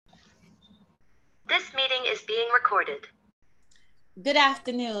This meeting is being recorded. Good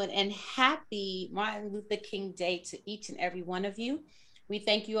afternoon and happy Martin Luther King Day to each and every one of you. We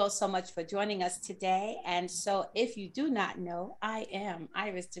thank you all so much for joining us today. And so, if you do not know, I am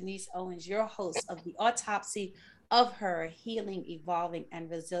Iris Denise Owens, your host of the Autopsy of Her Healing, Evolving, and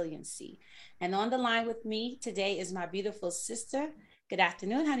Resiliency. And on the line with me today is my beautiful sister. Good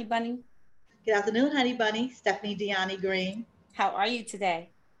afternoon, honey bunny. Good afternoon, honey bunny. Stephanie Deani Green. How are you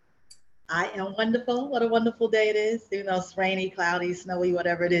today? I am wonderful. What a wonderful day it is. Even though it's rainy, cloudy, snowy,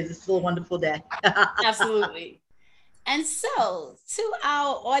 whatever it is, it's still a wonderful day. Absolutely. And so, to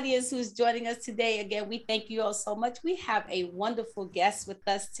our audience who's joining us today, again, we thank you all so much. We have a wonderful guest with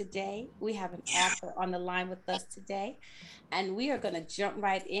us today. We have an author on the line with us today, and we are going to jump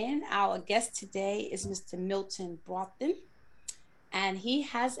right in. Our guest today is Mr. Milton Broughton, and he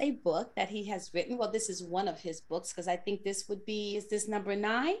has a book that he has written. Well, this is one of his books because I think this would be, is this number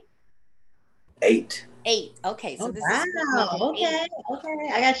 9? 8. Okay, so this wow. is number 8.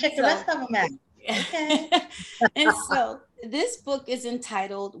 Okay. I got to check the rest of them out. Okay. And so this book is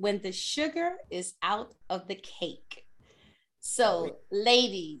entitled When the Sugar is Out of the Cake. So,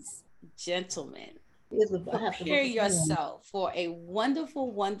 ladies, gentlemen, prepare yourself for a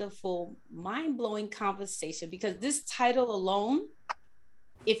wonderful, wonderful, mind-blowing conversation, because this title alone,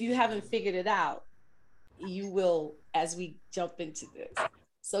 if you haven't figured it out, you will as we jump into this.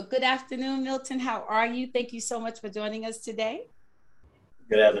 So good afternoon, Milton. How are you? Thank you so much for joining us today.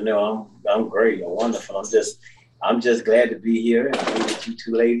 Good afternoon. I'm great. I'm wonderful. I'm just glad to be here and be with you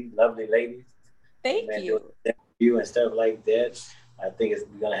two ladies, lovely ladies. Thank you and stuff like that. I think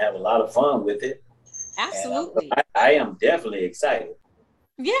we're gonna have a lot of fun with it. Absolutely. I am definitely excited.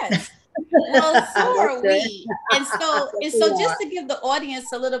 Yes. Well, so are we. And so just to give the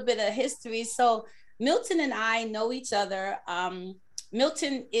audience a little bit of history. So Milton and I know each other.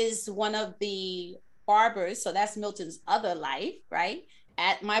 Milton is one of the barbers, so that's Milton's other life, right?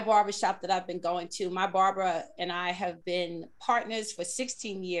 At my barbershop that I've been going to, my barber and I have been partners for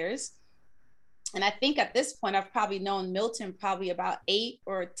 16 years. And I think at this point, I've probably known Milton probably about 8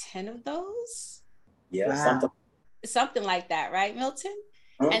 or 10 of those. Yeah, wow. Something like that, right, Milton?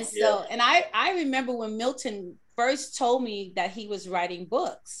 And so, and I remember when Milton first told me that he was writing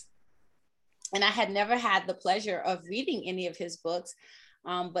books. And I had never had the pleasure of reading any of his books.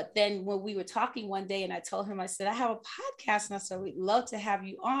 But then when we were talking one day and I told him, I said, I have a podcast. And I said, we'd love to have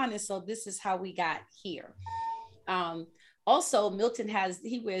you on. And so this is how we got here. Also, Milton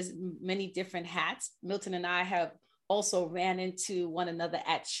he wears many different hats. Milton and I have also ran into one another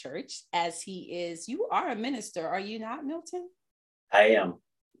at church, as you are a minister, are you not, Milton? I am.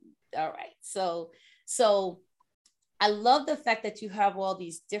 All right. So I love the fact that you have all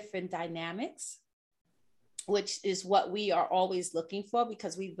these different dynamics, which is what we are always looking for,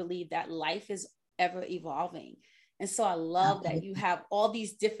 because we believe that life is ever evolving. And so I love that you have all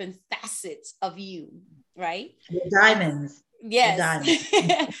these different facets of you, right? The diamonds. Yes.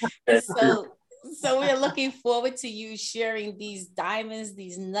 The diamonds. So we're looking forward to you sharing these diamonds,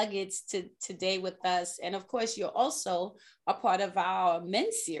 these nuggets today with us. And of course, you're also a part of our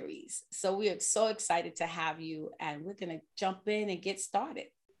men's series. So we are so excited to have you, and we're going to jump in and get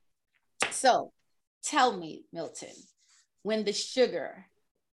started. So tell me, Milton, when the sugar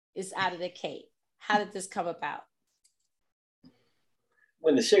is out of the cake, how did this come about?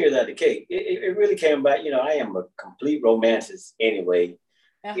 When the sugar is out of the cake, it really came about, I am a complete romanticist anyway.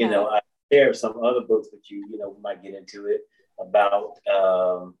 I share some other books with you, we might get into it, about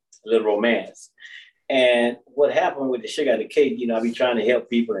a little romance. And what happened with the sugar out of the cake, I be trying to help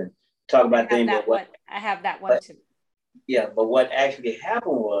people and talk about things. I have that one too. Yeah, but what actually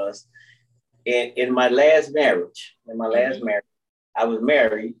happened was in my last marriage, I was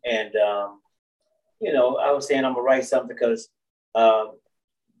married, and, I was saying I'm gonna write something because I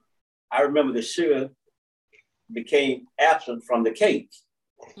remember the sugar became absent from the cake.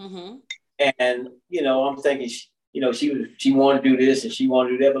 Mm-hmm. And, I'm thinking, she wanted to do this and she wanted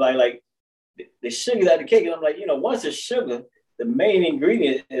to do that, but like the sugar's out of the cake. And I'm like, once the sugar, the main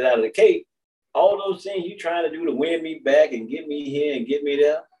ingredient is out of the cake, all those things you trying to do to win me back and get me here and get me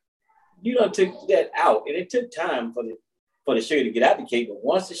there, you done took that out. And it took time for the sugar to get out the cake. But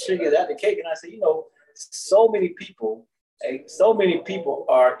once the sugar is out the cake, and I said, so many people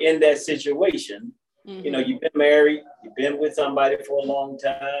are in that situation. Mm-hmm. You've been married, you've been with somebody for a long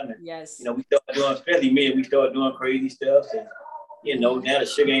time, and yes, we started doing, especially me, we started doing crazy stuff, and now the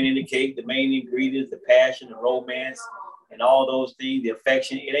sugar ain't in the cake, the main ingredients, the passion, the romance, and all those things, the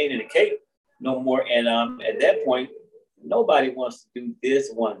affection, it ain't in the cake no more. And at that point, nobody wants to do this,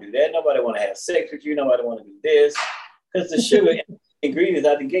 want to do that. Nobody want to have sex with you. Nobody want to do this, because the sugar ingredients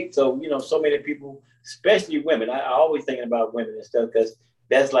out the gate. So, so many people, especially women, I always thinking about women and stuff, because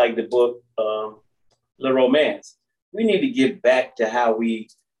that's like the book, Le Romance. We need to get back to how we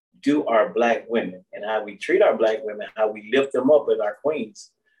do our Black women and how we treat our Black women, how we lift them up as our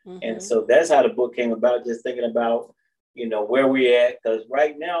queens. Mm-hmm. And so that's how the book came about, just thinking about, where we at. Because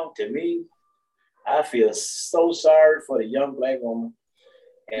right now, to me, I feel so sorry for the young Black woman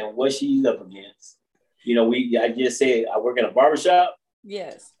and what she's up against. I just said, I work in a barbershop.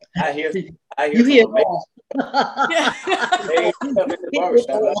 Yes. I hear you hear all. Hey, in the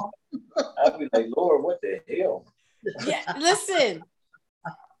barbershop, I'll be like, Lord, what the hell? Yeah, listen,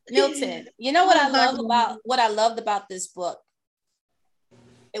 Milton, you know what I loved about this book?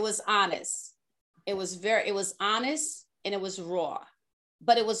 It was honest. It was honest and it was raw.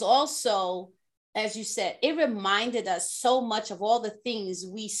 But it was also, as you said, it reminded us so much of all the things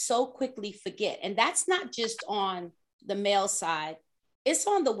we so quickly forget. And that's not just on the male side, it's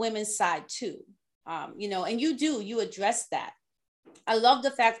on the women's side too. And you address that. I love the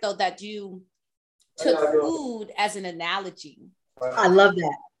fact though that you took food as an analogy. I love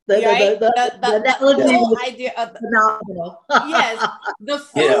that. The whole yeah. idea of phenomenal. Yes, the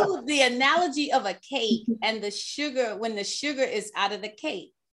food, the analogy of a cake and the sugar, when the sugar is out of the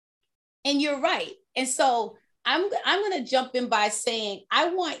cake. And you're right. And so I'm going to jump in by saying,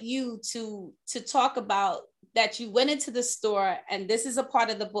 I want you to talk about that you went into the store, and this is a part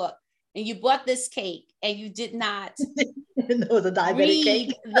of the book, and you bought this cake and you did not it was a diabetic read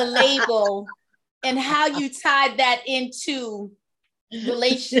cake. the label and how you tied that into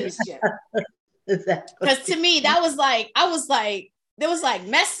relationship. Exactly. Because to me, that was like, there was like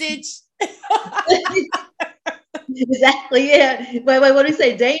message. Exactly. Yeah. Wait, what do you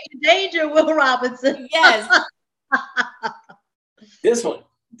say? Danger, Will Robinson. Yes. This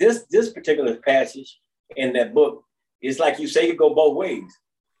particular passage in that book is like you say, it go both ways,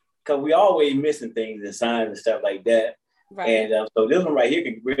 because we always missing things and signs and stuff like that. Right. And so this one right here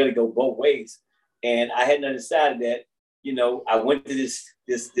can really go both ways. And I hadn't decided that, I went to this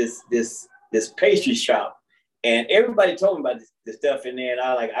pastry shop, and everybody told me about this stuff in there, and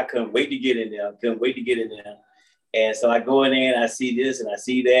I couldn't wait to get in there. And so I go in there and I see this and I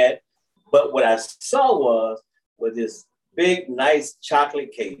see that. But what I saw was this big, nice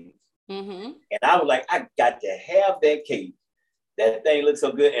chocolate cake. Mm-hmm. And I was like, I got to have that cake. That thing looks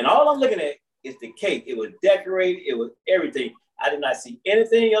so good. And all I'm looking at is the cake. It was decorated. It was everything. I did not see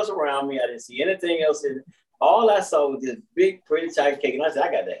anything else around me. I didn't see anything else in it. All I saw was this big, pretty chocolate cake. And I said,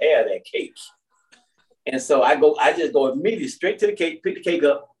 I got to have that cake. And so I just go immediately straight to the cake, pick the cake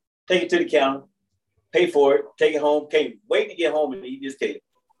up, take it to the counter, pay for it, take it home. Can't wait to get home and eat this cake.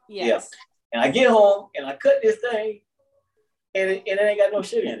 Yes. Yeah. And I get home and I cut this thing, and it ain't got no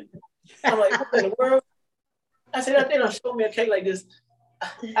sugar in it. I'm like, what in the world? I said, they don't show me a cake like this.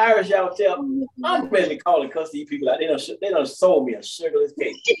 Irish, y'all tell, I'm ready to call and cuss these people out. They don't sold me a sugarless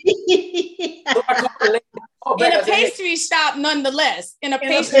cake. So I called the lady. In a pastry shop, nonetheless. In a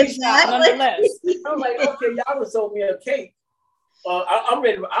pastry shop, nonetheless. I'm like, okay, y'all done sold me a cake. I'm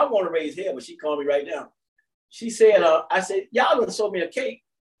ready. I want to raise hell, but she called me right now. She said, I said, y'all done sold me a cake,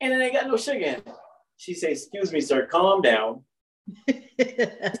 and it ain't got no sugar in it. She said, excuse me, sir, calm down.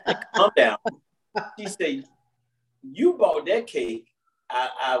 Calm down. She said, you bought that cake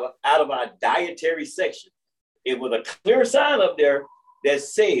out of our dietary section. It was a clear sign up there that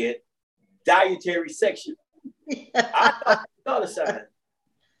said dietary section. I saw the sign,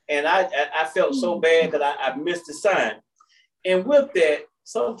 and I felt so bad that I missed the sign. And with that,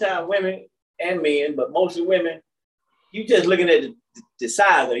 sometimes women and men, but mostly women, you just looking at the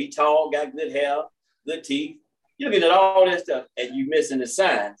size of it. He tall, got good hair, good teeth. You're looking at all that stuff, and you missing the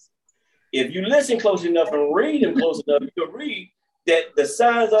signs. If you listen close enough and read them close enough, you can read that the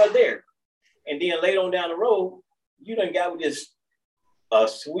signs are there. And then later on down the road, you done got with this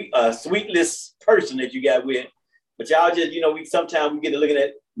sweetless person that you got with. But y'all just, sometimes we get to looking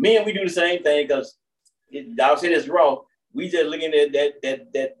at men. We do the same thing, because I'll say this raw. We just looking at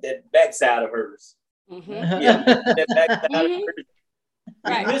that backside of hers. Mm-hmm. Yeah, that backside of hers.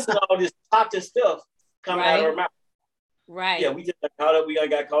 Right. We're missing all this toxic stuff coming out of her mouth. Right. Yeah, we just got caught up. We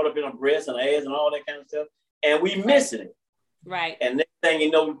got caught up in our breasts and ass and all that kind of stuff, and we missing it. Right. And next thing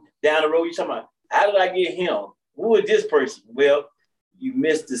you know, down the road, you're talking about, how did I get him? Who is this person? Well, you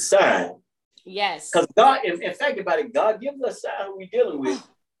missed the sign. Yes. Because God, in fact about it, God gives us signs who we're dealing with.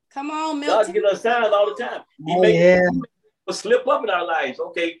 Come on, Milton. God gives us signs all the time. He makes us slip up in our lives.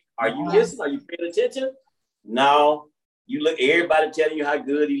 Okay, are you listening? Are you paying attention? No. You look, everybody telling you how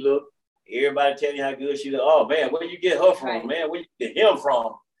good he looked. Everybody telling you how good she looked. Oh, man, where you get her from, man? Where you get him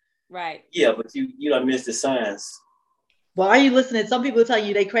from? Right. Yeah, but you don't miss the signs. Well, are you listening? Some people tell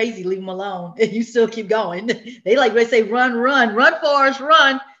you they crazy, leave them alone, and you still keep going. They say, run, run, run, Forrest,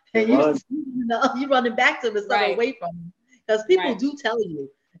 run, and you running back to them instead of away from them, because people do tell you,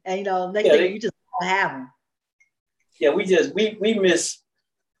 and next thing you just don't have them. Yeah, we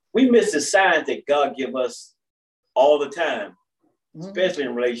miss the signs that God give us all the time, especially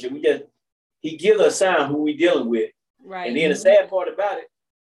in relationship. He gives us a sign who we dealing with, right? And then the sad part about it,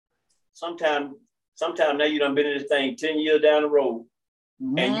 sometimes now you done been in this thing 10 years down the road,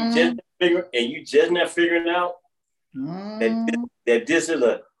 and you just not figuring out that this is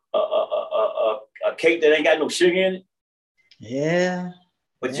a cake that ain't got no sugar in it. Yeah.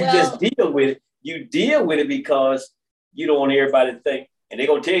 But you just deal with it. You deal with it because you don't want everybody to think, and they're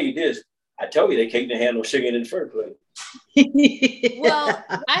gonna tell you this. I told you that cake didn't have no sugar in it in the first place. Well,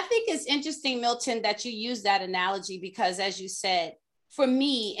 I think it's interesting, Milton, that you use that analogy, because as you said, for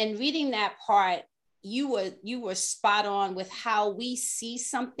me, in reading that part, you were spot on with how we see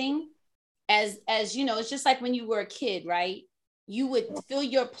something as it's just like when you were a kid, right? You would fill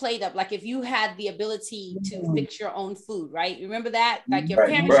your plate up. Like if you had the ability to fix your own food, right? Remember that? Like your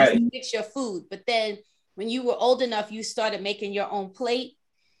parents used to fix your food, but then when you were old enough, you started making your own plate,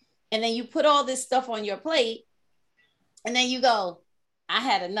 and then you put all this stuff on your plate, and then you go, I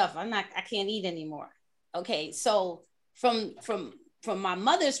had enough. I can't eat anymore. Okay. So from my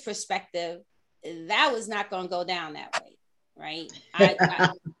mother's perspective, that was not going to go down that way. Right.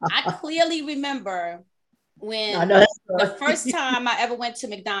 I clearly remember when the first time I ever went to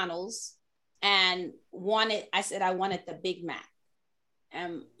McDonald's and I said I wanted the Big Mac.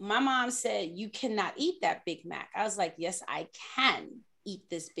 And my mom said, you cannot eat that Big Mac. I was like, yes, I can eat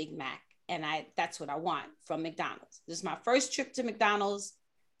this Big Mac. And that's what I want from McDonald's. This is my first trip to McDonald's,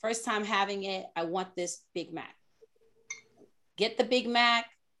 first time having it. I want this Big Mac. Get the Big Mac.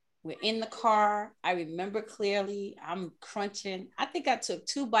 We're in the car. I remember clearly. I'm crunching. I think I took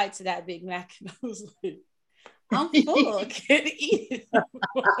 2 bites of that Big Mac, and I was like, I'm full. I can't eat it.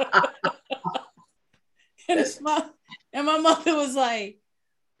 and my mother was like,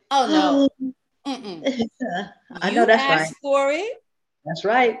 oh no. I know that's right. You asked for it. That's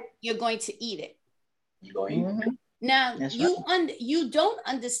right. You're going to eat it. You're going to eat it. Now, you don't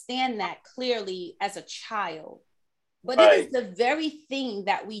understand that clearly as a child, but it is the very thing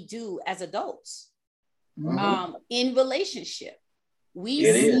that we do as adults in relationship. We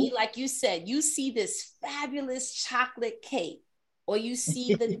see, like you said, you see this fabulous chocolate cake, or you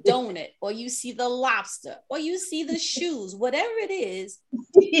see the donut, or you see the lobster, or you see the shoes, whatever it is,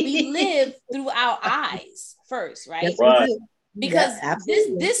 we live through our eyes first, right? Yes, right. Because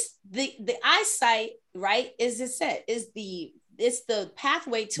the eyesight, right, is it's the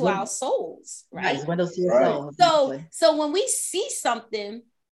pathway to our souls, right? Yes, windows to your soul. So when we see something,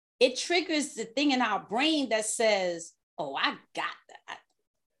 it triggers the thing in our brain that says, oh, I got that.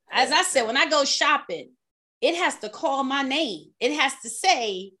 As I said, when I go shopping, it has to call my name. It has to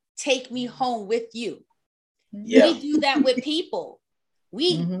say, take me home with you. Yeah. We do that with people.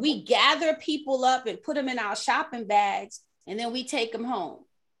 We gather people up and put them in our shopping bags, and then we take them home.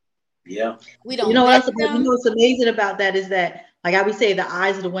 Yeah. We don't. What's amazing about that is that, like I would say, the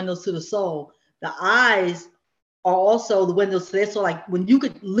eyes are the windows to the soul. The eyes are also the windows to their soul. Like when you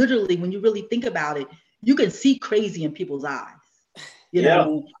really think about it, you can see crazy in people's eyes. You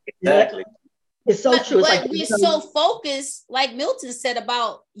know, exactly. It's so true. But we're so focused, like Milton said,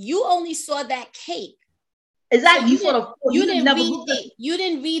 about you only saw that cake. Exactly. So you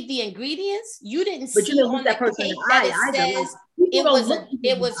didn't read the ingredients. You didn't see on the cake that it says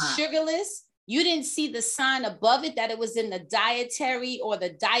it was sugarless. You didn't see the sign above it that it was in the dietary or the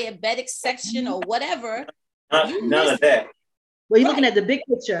diabetic section or whatever. None of that. Well, you're looking at the big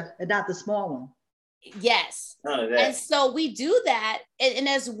picture and not the small one. Yes. None of that. And so we do that. And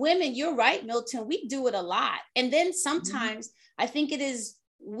as women, you're right, Milton, we do it a lot. And then sometimes I think it is,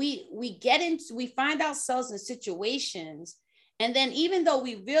 we find ourselves in situations. And then even though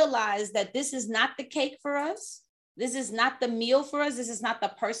we realize that this is not the cake for us, this is not the meal for us, this is not the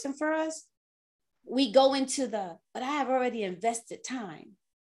person for us, we go into but I have already invested time.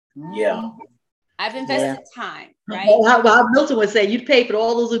 Yeah. I've invested time, right? How Milton would say, you pay for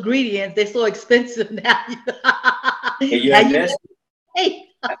all those ingredients. They're so expensive now. I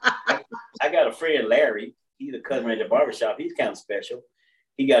got a friend, Larry. He's a customer at the barbershop. He's kind of special.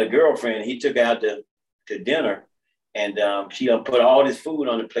 He got a girlfriend. He took her out to dinner, and she put all this food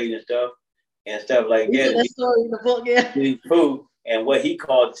on the plate and stuff like that. That story in the book, yeah. Food, and what he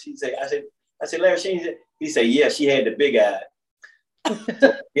called, I said, Larry, he said, yeah, she had the big eye.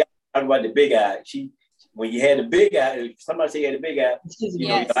 So, yeah. Talking about the big eye. When you had the big eye, somebody say you had the big eye,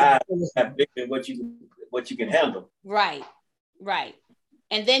 your eyes have bigger than what you what you can handle. Right.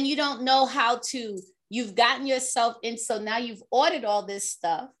 And then you don't know how to, you've gotten yourself in, so now you've ordered all this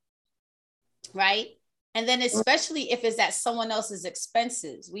stuff, right? And then especially if it's at someone else's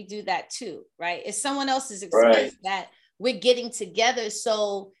expenses, we do that too, right? It's someone else's expense that we're getting together.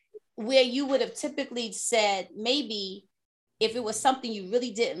 So where you would have typically said, maybe if it was something you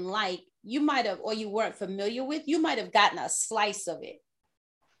really didn't like, you might have, or you weren't familiar with, you might have gotten a slice of it.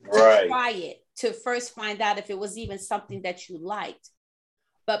 To try it, to first find out if it was even something that you liked.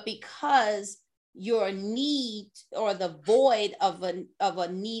 But because your need or the void of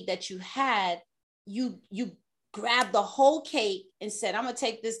a need that you had, you grabbed the whole cake and said, I'm gonna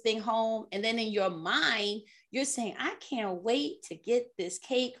take this thing home. And then in your mind, you're saying, I can't wait to get this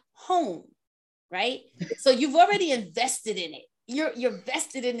cake home, right? So you've already invested in it. You're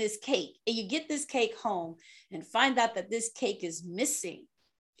vested in this cake, and you get this cake home and find out that this cake is missing.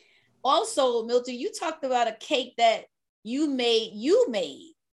 Also, Milton, you talked about a cake that you made,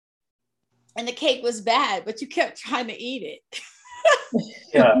 and the cake was bad, but you kept trying to eat it.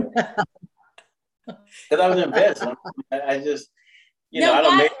 Yeah. Because I was invested. I just,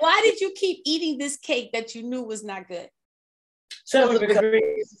 why did you keep eating this cake that you knew was not good? Simply because I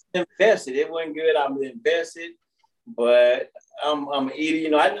invested. It wasn't good. I was invested, but I'm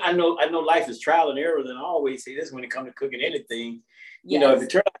eating. I know life is trial and error. And I always say this when it comes to cooking anything. Yes. If it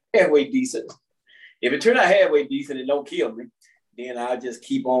turned out halfway decent, it don't kill me, then I'll just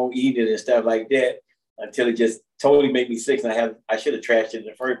keep on eating it and stuff like that until it just totally make me sick. And I should have trashed it in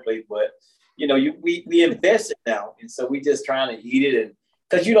the first place, but we invested now, and so we just trying to eat it, and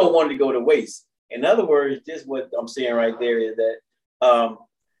because you don't want it to go to waste. In other words, just what I'm saying right there is that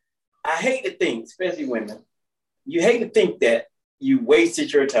I hate to think, especially women, you hate to think that you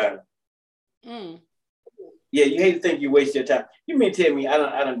wasted your time. Yeah, you hate to think you wasted your time. You mean tell me I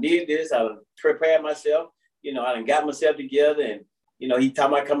done did this, I done prepared myself, I done got myself together, and he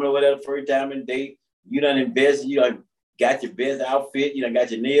talking about coming over there the first time and date. You done invested, you done got your best outfit, you done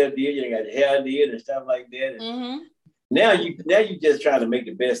got your nails did, you done got your hair did and stuff like that. And now you just trying to make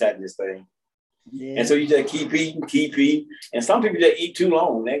the best out of this thing. Yeah. And so you just keep eating. And some people just eat too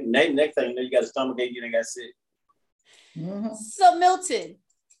long. Next thing you got a stomach ache, you done got sick. So Milton,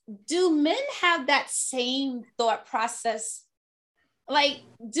 do men have that same thought process? Like,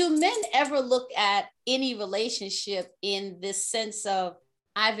 do men ever look at any relationship in this sense of,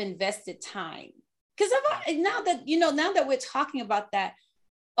 I've invested time? Because now that we're talking about that,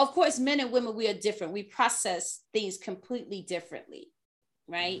 of course, men and women, we are different. We process things completely differently,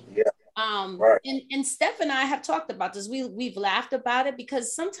 right? Yeah. Right. And Steph and I have talked about this. We've laughed about it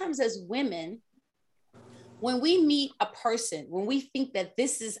because sometimes as women, when we meet a person, when we think that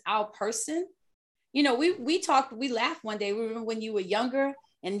this is our person, we laughed one day. We remember when you were younger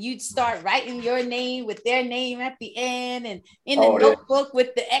and you'd start writing your name with their name at the end, and in the notebook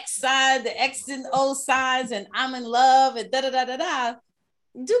with the X sign, the X and O signs, and I'm in love, and da da da da da.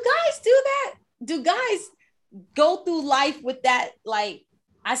 Do guys do that? Do guys go through life with that? Like,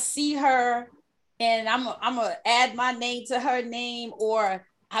 I see her and I'm gonna add my name to her name, or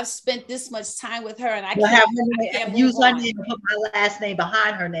I've spent this much time with her and I can't use her name and put my last name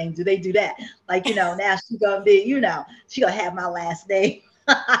behind her name. Do they do that? Like, now she's gonna be, she gonna have my last name.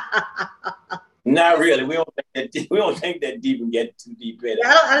 Not really. We don't think that deep and get too deep in it.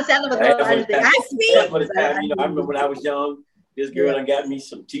 I don't understand I remember when I was young, this girl done got me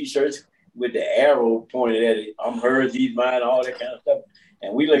some t-shirts with the arrow pointed at it. I'm hers, he's mine, all that kind of stuff.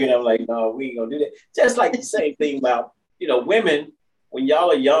 And we look at them like, no, we ain't gonna do that. Just like the same thing about, women, when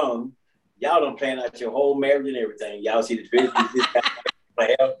y'all are young, y'all don't plan out your whole marriage and everything. Y'all see the business, this kind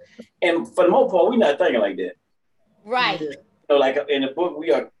of stuff. And for the most part, we're not thinking like that. Right. Like in the book,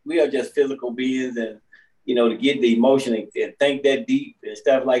 we are just physical beings, and to get the emotion and think that deep and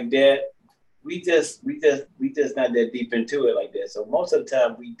stuff like that, we just not that deep into it like that. So most of the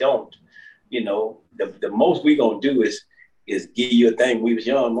time we don't. The most we gonna do is give you a thing. We was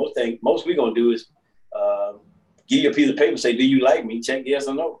young. Most we gonna do is give you a piece of paper, say, do you like me? Check yes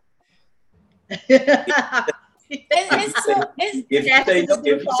or no. If you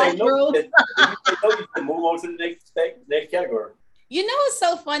say no, you can move on to the next category. It's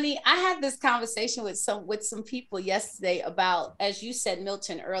so funny. I had this conversation with some people yesterday about, as you said,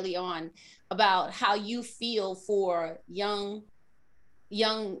 Milton, early on, about how you feel for young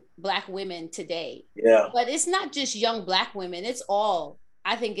Black women today. Yeah. But it's not just young Black women.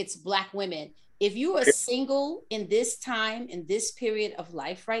 I think it's Black women. If you are single in this time, in this period of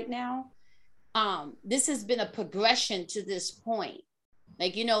life right now, this has been a progression to this point.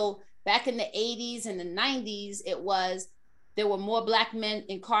 Like, back in the 80s and the 90s, it was, there were more Black men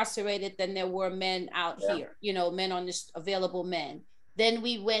incarcerated than there were men out here, you know, men on this available men. Then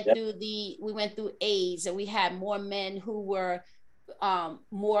we went through AIDS, and we had more men who were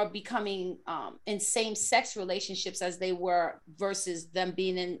more becoming in same-sex relationships as they were versus them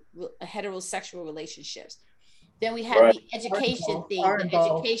being in heterosexual relationships. Then we had the education thing, the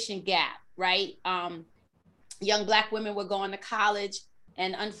education gap, right? Young Black women were going to college,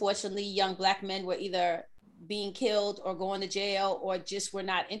 and unfortunately, young Black men were either being killed or going to jail or just were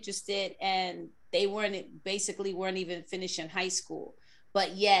not interested, and they weren't even finishing high school,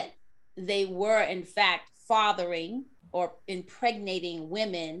 but yet they were in fact fathering or impregnating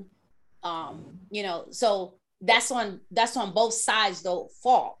women, you know, so that's on both sides though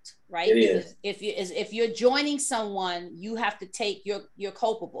fault, right? Because if you're joining someone, you have to take you're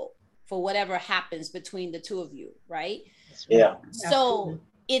culpable for whatever happens between the two of you, right? Yeah. So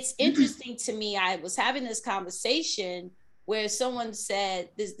it's interesting to me. I was having this conversation where someone said,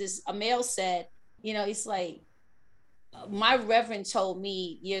 a male said, you know, it's like, my reverend told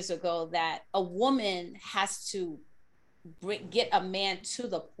me years ago that a woman has to get a man to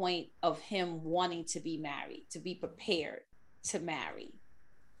the point of him wanting to be married, to be prepared to marry.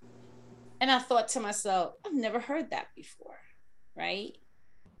 And I thought to myself, I've never heard that before, right?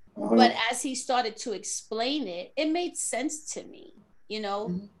 But as he started to explain it, it made sense to me, you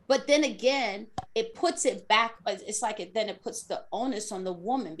know. But then again, it puts it back. It's like it puts the onus on the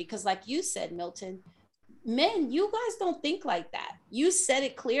woman, because like you said, Milton, men, you guys don't think like that. You said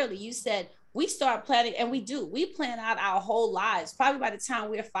it clearly. You said we start planning, and we plan out our whole lives. Probably by the time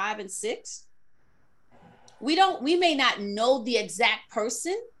we're 5 and 6, we may not know the exact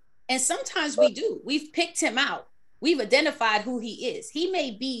person. And sometimes we do. We've picked him out. We've identified who he is. He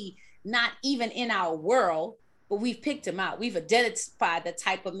may be not even in our world, but we've picked him out. We've identified the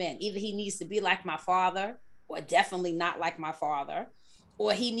type of man. Either he needs to be like my father, or definitely not like my father,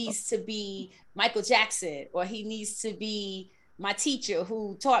 or he needs to be Michael Jackson, or he needs to be my teacher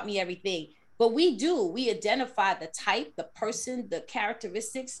who taught me everything. But we identify the type, the person, the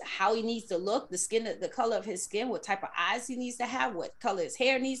characteristics, how he needs to look, the skin, the color of his skin, what type of eyes he needs to have, what color his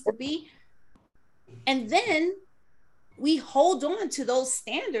hair needs to be. And then we hold on to those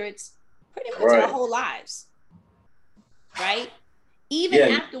standards pretty much our whole lives, right?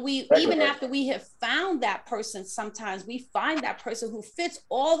 Even after we have found that person, sometimes we find that person who fits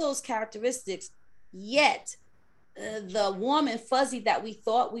all those characteristics, yet the warm and fuzzy that we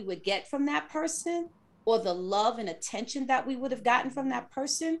thought we would get from that person, or the love and attention that we would have gotten from that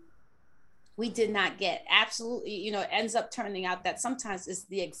person, we did not get. Absolutely, you know, it ends up turning out that sometimes it's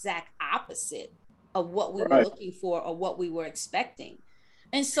the exact opposite of what we were looking for or what we were expecting.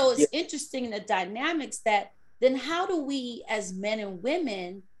 And so it's interesting in the dynamics that then how do we as men and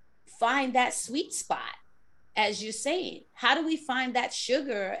women find that sweet spot, as you're saying? How do we find that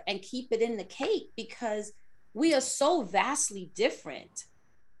sugar and keep it in the cake? Because we are so vastly different,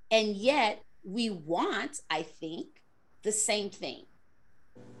 and yet we want, I think, the same thing.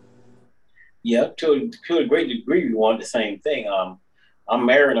 Yeah, to a great degree, we want the same thing. I'm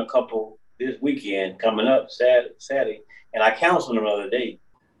marrying a couple this weekend coming up Saturday, and I counseled them the other day,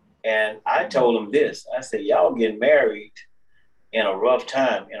 and I told them this. I said, y'all getting married in a rough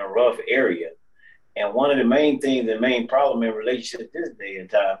time, in a rough area, and one of the main things, the main problem in relationships this day and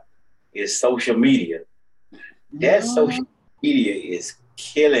time is social media. That social media is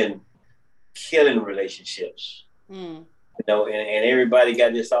killing relationships. You know, and everybody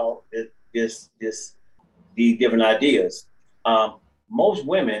got these different ideas. Most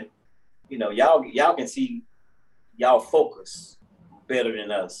women, you know, y'all can see y'all focus better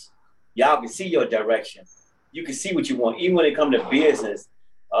than us. Y'all can see your direction. You can see what you want, even when it comes to business,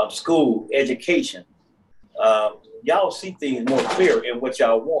 school, education. Y'all see things more clear in what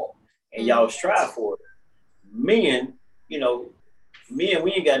y'all want, and y'all strive for it. Men, you know, we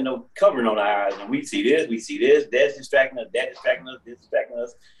ain't got no covering on our eyes, and we see this, that's distracting us, that distracting us, this distracting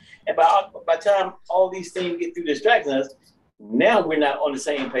us. And by the time all these things get through distracting us, now we're not on the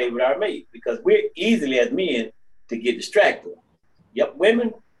same page with our mate, because we're easily as men to get distracted. Yep,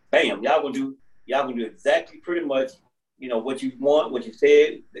 women, bam, y'all gonna do exactly pretty much, you know, what you want, what you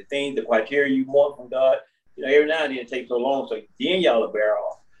said, the things, the criteria you want from God. You know, every now and then it takes so long, so then y'all will bear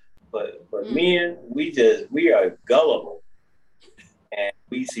off. But men, we are gullible, and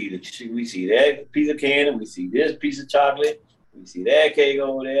we see that piece of candy, we see this piece of chocolate, we see that cake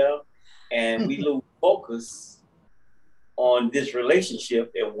over there, and we lose focus on this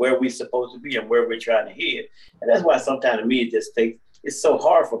relationship and where we're supposed to be and where we're trying to head. And that's why sometimes to me it's so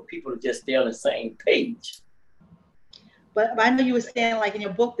hard for people to just stay on the same page. But I know you were saying, like in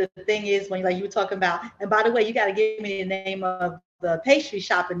your book, that the thing is when like you were talking about, and by the way, you got to give me the name of the pastry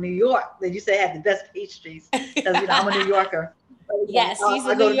shop in New York that you say had the best pastries, because I'm a New Yorker. So, Yes, she's a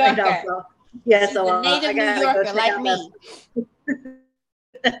I New go to, Yorker. so, yeah, She's so a native I New gotta go Yorker check like out me.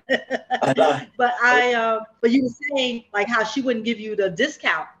 But you were saying like how she wouldn't give you the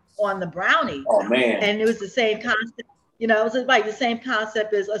discount on the brownie. Oh man. And it was the same concept. It was like the same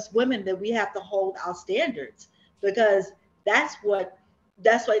concept as us women, that we have to hold our standards, because that's to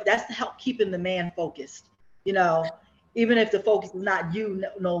help keeping the man focused. Even if the focus is not you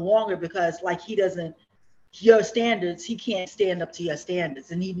no longer, because like he doesn't, your standards, he can't stand up to your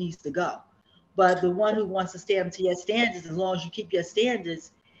standards and he needs to go. But the one who wants to stand up to your standards, as long as you keep your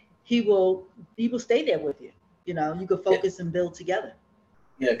standards, he will stay there with you. You can focus and build together.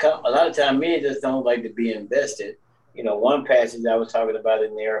 Yeah, a lot of times men just don't like to be invested. One passage I was talking about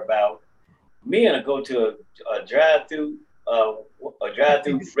in there about men to go to a drive-through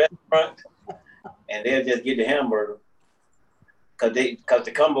restaurant, and they'll just get the hamburger because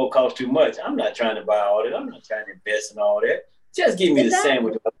the combo costs too much. I'm not trying to buy all that. I'm not trying to invest in all that. Just give me the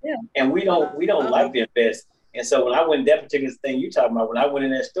sandwich. Yeah. And we don't like to invest. And so when I went that particular thing you talking about, when I went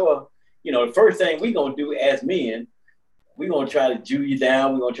in that store, the first thing we gonna do as men, we're gonna try to Jew you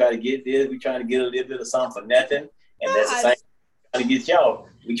down. We're gonna try to get this. We're trying to get a little bit of something for nothing. And that's the same trying to get y'all.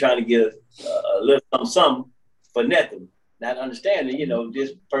 We trying to get a little something for nothing. Not understanding,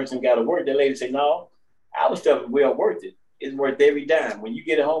 this person got to work. The lady say, no, our stuff is well worth it. It's worth every dime. When you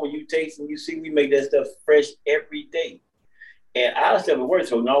get it home and you taste and you see, we make that stuff fresh every day. And our stuff is worth it.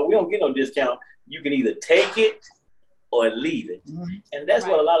 So no, we don't get no discount. You can either take it or leave it. Mm-hmm. And that's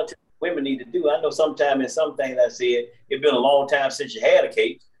what a lot of women need to do. I know sometimes in some things I said, it's been a long time since you had a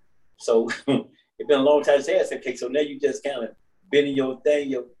cake. So it's been a long time since you had a cake. So now you just kind of bending your thing,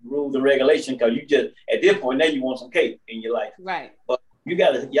 your rules and regulations, because you just, at this point, now you want some cake in your life. Right. But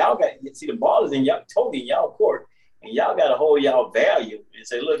y'all got, see the ball is in y'all, totally in y'all court, and y'all got to hold y'all value and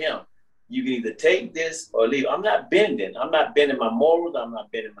say, look, you can either take this or leave. I'm not bending my morals. I'm not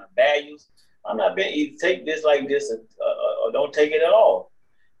bending my values. I'm not bending, either take this like this or don't take it at all.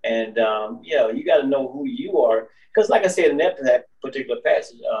 And you got to know who you are. Because like I said in that particular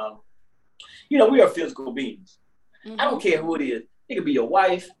passage, we are physical beings. Mm-hmm. I don't care who it is. It could be your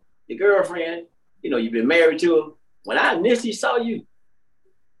wife, your girlfriend, you've been married to her. When I initially saw you,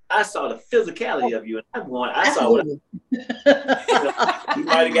 I saw the physicality of you. And I saw what you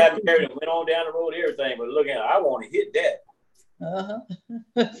might have got married and went on down the road and everything, but look at her, I want to hit that. Uh-huh.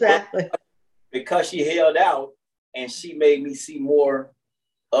 Exactly. But because she held out and she made me see more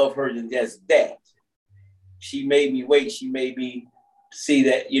of her than just that. She made me wait. She made me see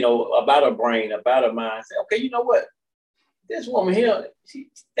that, about her brain, about her mind. Say, okay, you know what? This woman here,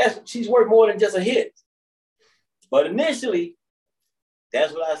 she's worth more than just a hit. But initially,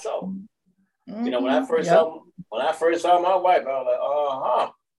 that's what I saw. Mm-hmm. When I first saw my wife, I was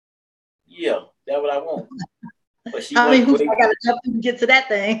like, yeah, that's what I want. But she I gotta jump to get to that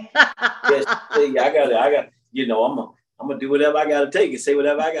thing. Yes, I got, I'm gonna do whatever I gotta take and say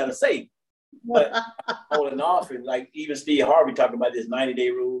whatever I gotta say. But on and off, and like even Steve Harvey talking about this 90-day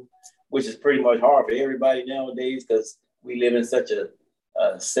rule, which is pretty much hard for everybody nowadays because we live in such a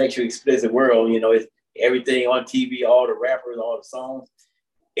sexually explicit world. It's everything on TV, all the rappers, all the songs,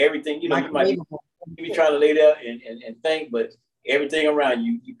 everything. You might be trying to lay there and think, but everything around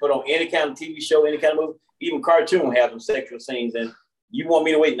you put on any kind of TV show, any kind of movie, even cartoon have some sexual scenes, and you want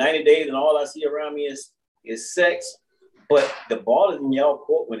me to wait 90 days and all I see around me is sex. But the ball is in y'all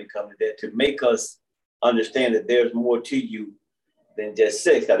court when it comes to that, to make us understand that there's more to you than just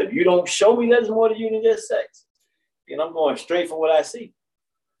sex. Because if you don't show me there's more to you than just sex, then I'm going straight for what I see.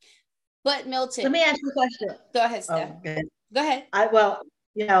 But Milton, let me ask you a question. Go ahead, Steph. Okay. Go ahead. I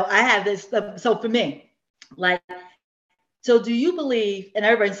have this. So for me, so do you believe? And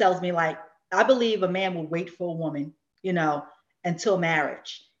everybody tells me I believe a man will wait for a woman, until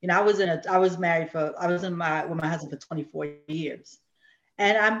marriage. I was with my husband for 24 years,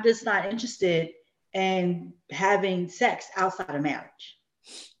 and I'm just not interested in having sex outside of marriage.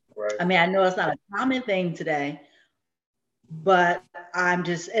 Right. I mean, I know it's not a common thing today, but I'm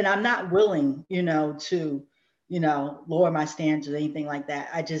not willing, to, lower my standards or anything like that.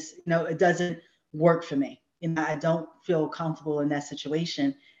 I just, it doesn't work for me. I don't feel comfortable in that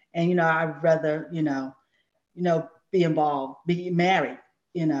situation. And, I'd rather, be involved, be married,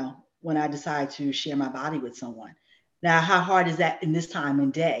 when I decide to share my body with someone. Now, how hard is that in this time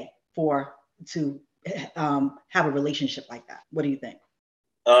and day to have a relationship like that? What do you think?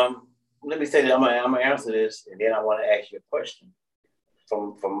 Let me say that I'm gonna answer this, and then I want to ask you a question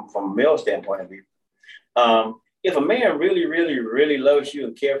from a male standpoint of view. if a man really, really, really loves you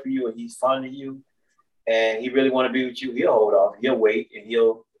and care for you and he's fond of you and he really want to be with you, he'll hold off, he'll wait, and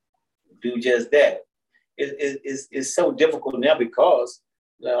he'll do just that. It's so difficult now because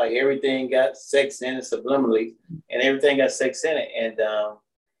like everything got sex in it subliminally, and everything got sex in it, and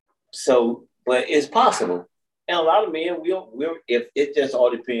but it's possible. And a lot of men will if it just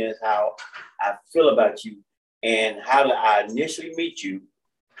all depends how I feel about you and how did I initially meet you.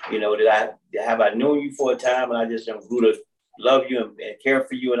 You know, have I known you for a time and I just grew to love you and care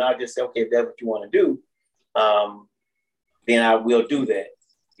for you, and I just say, okay, if that's what you want to do, then I will do that.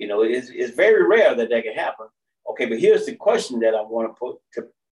 You know, it's very rare that can happen. Okay, but here's the question that I want to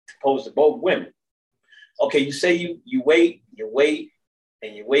pose to both women. Okay, you say you wait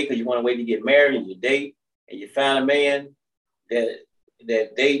because you want to wait to get married, and you date and you find a man that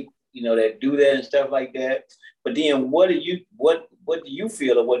date, that do that and stuff like that. But then what do you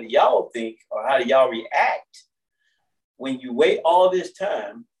feel, or what do y'all think, or how do y'all react when you wait all this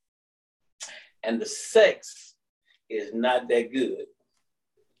time and the sex is not that good?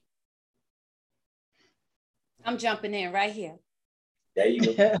 I'm jumping in right here. There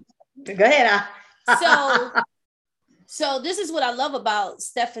you go. Go ahead. So this is what I love about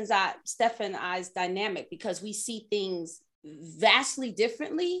Steph and I's dynamic, because we see things vastly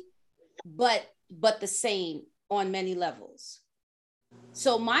differently, but the same on many levels.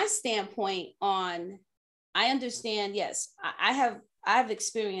 So my standpoint on, I understand, yes, I've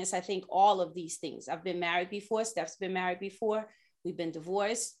experienced, I think, all of these things. I've been married before. Steph's been married before. We've been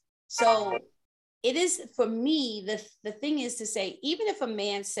divorced. So it is, for me, the thing is to say, even if a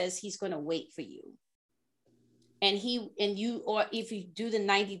man says he's going to wait for you, or if you do the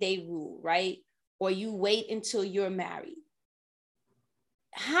 90-day rule, right? Or you wait until you're married.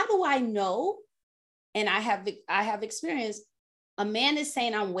 How do I know? And I have experience. A man is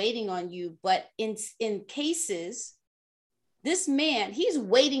saying, I'm waiting on you, but in cases, this man, he's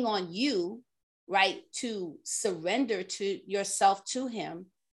waiting on you, right, to surrender to yourself to him.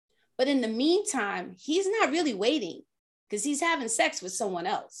 But in the meantime, he's not really waiting because he's having sex with someone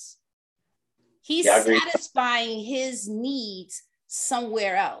else. He's satisfying his needs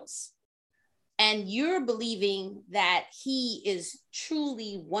somewhere else. And you're believing that he is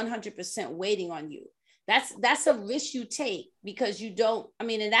truly 100% waiting on you. That's a risk you take, because you don't,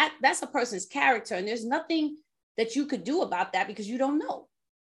 and that's a person's character, and there's nothing that you could do about that because you don't know,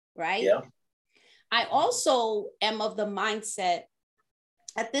 right? Yeah. I also am of the mindset,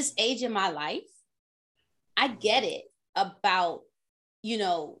 at this age in my life, I get it about,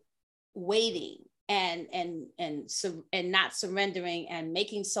 waiting and not surrendering and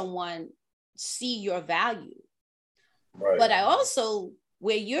making someone see your value. Right. But I also,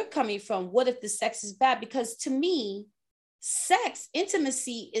 where you're coming from, what if the sex is bad? Because to me, sex,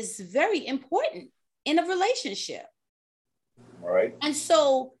 intimacy is very important in a relationship. Right. And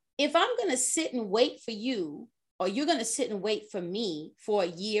so if I'm going to sit and wait for you, or you're going to sit and wait for me for a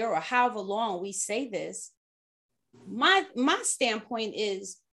year or however long we say this, my standpoint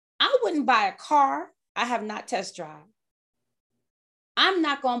is, I wouldn't buy a car I have not test drive. I'm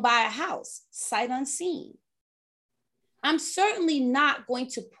not going to buy a house sight unseen. I'm certainly not going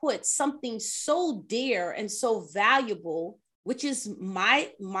to put something so dear and so valuable, which is my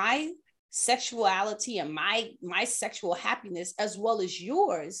sexuality and my sexual happiness, as well as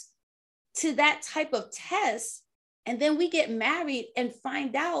yours, to that type of test. And then we get married and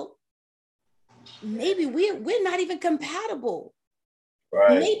find out maybe we're not even compatible.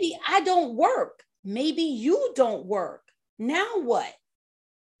 Right. Maybe I don't work. Maybe you don't work. Now what?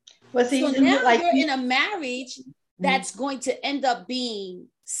 Well, see, so now you're in a marriage that's going to end up being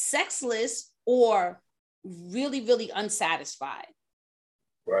sexless or really, really unsatisfied.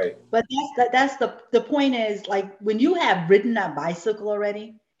 Right. But that's the point is, like, when you have ridden that bicycle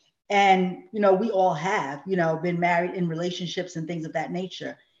already, and, we all have, been married in relationships and things of that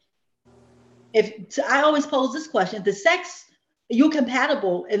nature. I always pose this question, the sex, you're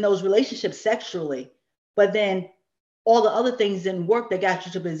compatible in those relationships sexually, but then all the other things didn't work that got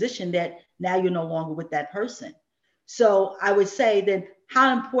you to a position that now you're no longer with that person. So I would say then,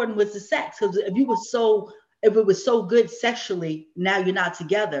 how important was the sex? Because if it was so good sexually, now you're not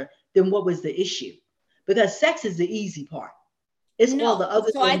together, then what was the issue? Because sex is the easy part. It's all the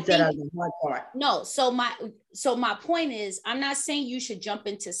other things that are the hard part. No, so my point is, I'm not saying you should jump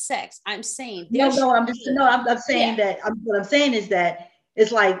into sex. I'm saying I'm saying that what I'm saying is that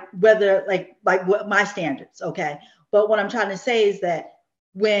it's like whether like what my standards, okay. But what I'm trying to say is that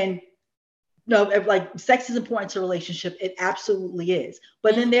when if like sex is important to a relationship, it absolutely is.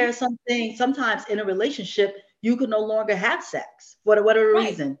 But then there are some things, sometimes in a relationship, you can no longer have sex for whatever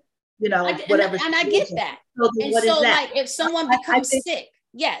reason. whatever. And I get that. So and what so is that? like if someone becomes sick,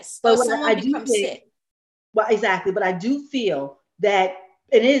 yes, but or what someone becomes sick. Well, exactly. But I do feel that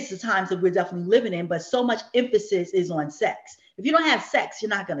it is the times that we're definitely living in, but so much emphasis is on sex. If you don't have sex, you're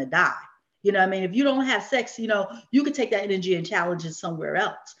not going to die. You know what I mean? If you don't have sex, you could take that energy and challenge it somewhere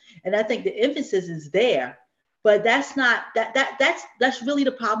else. And I think the emphasis is there, but that's not that's really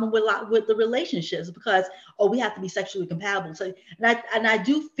the problem with the relationships, because we have to be sexually compatible. So and I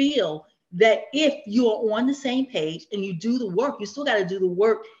do feel that if you are on the same page and you do the work, you still got to do the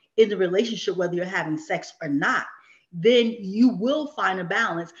work in the relationship, whether you're having sex or not, then you will find a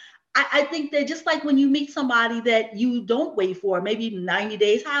balance. I think that just like when you meet somebody that you don't wait for, maybe 90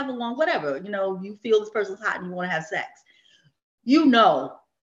 days, however long, whatever, you feel this person's hot and you want to have sex,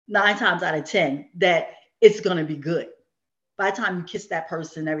 9 times out of 10 that it's going to be good. By the time you kiss that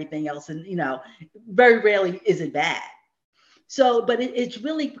person and everything else, and very rarely is it bad. So, but it's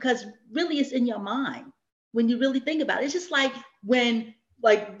really because really it's in your mind when you really think about it. It's just like when,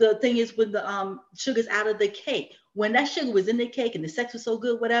 like the thing is when the sugar's out of the cake. When that sugar was in the cake and the sex was so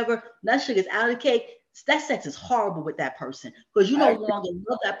good, whatever, that sugar's out of the cake, that sex is horrible with that person because you no longer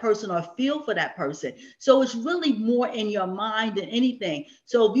love that person or feel for that person. So it's really more in your mind than anything.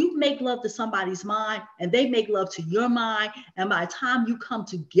 So if you make love to somebody's mind and they make love to your mind, and by the time you come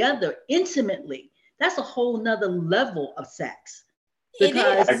together intimately, that's a whole nother level of sex.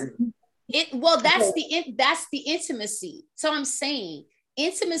 Because that's the intimacy. So I'm saying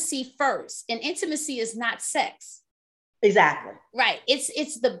intimacy first, and intimacy is not sex. Exactly. Right.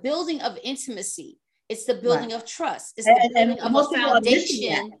 It's the building of intimacy. It's the building of trust. It's the building of a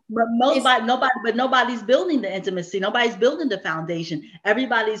foundation. But nobody's building the intimacy. Nobody's building the foundation.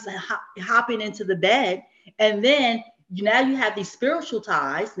 Everybody's hopping into the bed, and then now you have these spiritual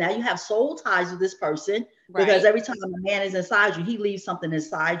ties. Now you have soul ties with this person, because every time a man is inside you, he leaves something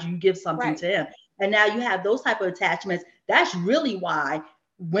inside you. You give something to him, and now you have those type of attachments. That's really why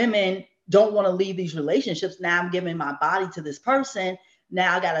women don't want to leave these relationships. Now I'm giving my body to this person.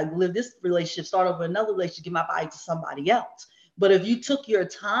 Now I got to live this relationship, start over another relationship, give my body to somebody else. But if you took your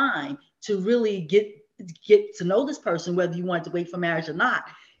time to really get to know this person, whether you wanted to wait for marriage or not,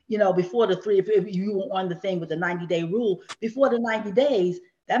 before if you were on the thing with the 90-day rule, before the 90 days,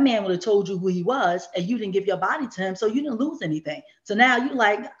 that man would have told you who he was and you didn't give your body to him. So you didn't lose anything. So now you're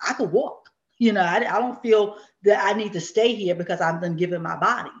like, I could walk. I don't feel that I need to stay here because I've been giving my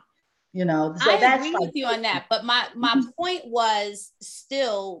body. So I agree with you on that, but my point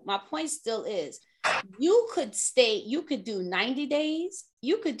still is you could do 90 days,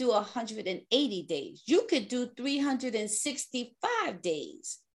 you could do 180 days, you could do 365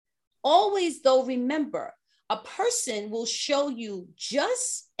 days. Always though, remember, a person will show you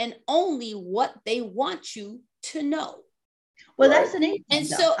just and only what they want you to know. Well, that's an issue. And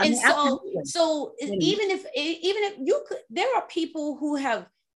so even if you could, there are people who have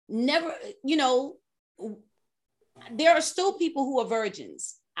never, there are still people who are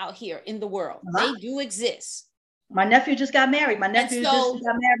virgins out here in the world. They do exist. My nephew just got married. Just got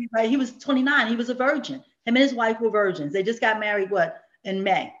married. Right? He was 29. He was a virgin. Him and his wife were virgins. They just got married in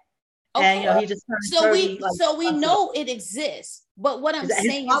May. Okay. And he just turned 30. So we know it exists. But what I'm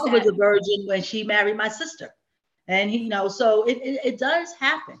saying his father was a virgin when she married my sister. And so it does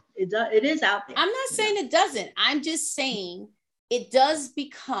happen. It is out there. I'm not saying it doesn't. I'm just saying it does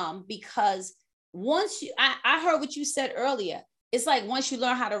become, because once I heard what you said earlier. It's like once you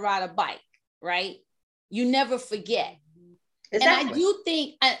learn how to ride a bike, right? You never forget. Exactly. And I do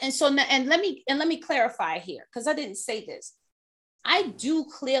think, and let me clarify here, because I didn't say this. I do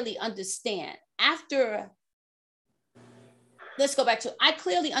clearly understand I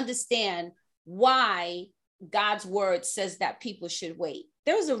clearly understand why God's word says that people should wait.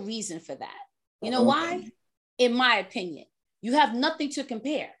 There's a reason for that. You know why? In my opinion, you have nothing to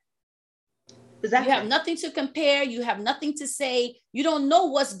compare. Exactly. You have nothing to compare. You have nothing to say. You don't know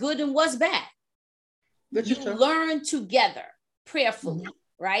what's good and what's bad. But you learn together prayerfully,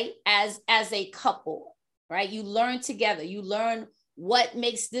 right? As a couple, right? You learn together. You learn what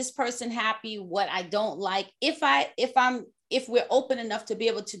makes this person happy, what I don't like. If we're open enough to be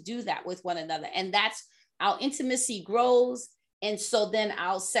able to do that with one another, and that's our intimacy grows, and so then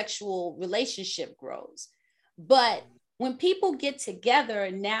our sexual relationship grows. But when people get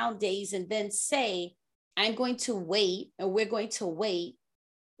together nowadays and then say, I'm going to wait, or we're going to wait,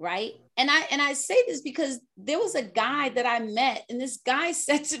 right? And I say this because there was a guy that I met, and this guy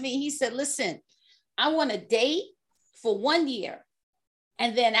said to me, he said, listen, I want to date for 1 year.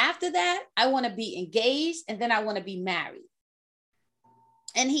 And then after that, I want to be engaged, and then I want to be married.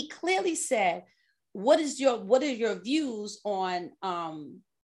 And he clearly said, what are your views on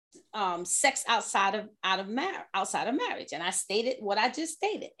sex outside of marriage. And I stated what I just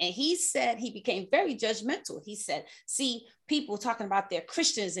stated. And he said, he became very judgmental. He said, see, people talking about they're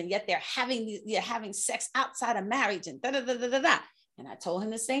Christians and yet they're having sex outside of marriage and da da da da da da. And I told him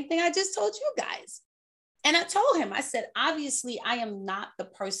the same thing I just told you guys. And I told him, I said, obviously, I am not the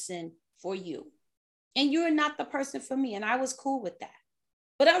person for you. And you're not the person for me. And I was cool with that.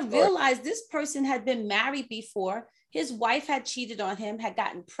 But I realized this person had been married before. His wife had cheated on him, had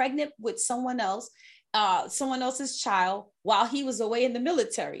gotten pregnant with someone else's child while he was away in the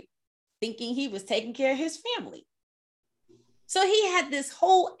military, thinking he was taking care of his family. So he had this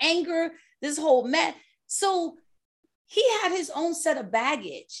whole anger, this whole mess. So he had his own set of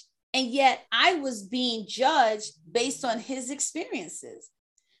baggage. And yet I was being judged based on his experiences.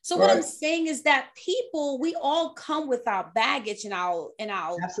 So what I'm saying is that people, we all come with our baggage and our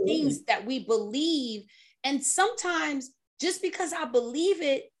things that we believe. And sometimes just because I believe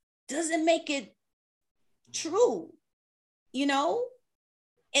it doesn't make it true, you know?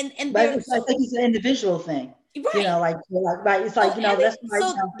 And but I think it's an individual thing. Right. You know, like it's like, you know, that's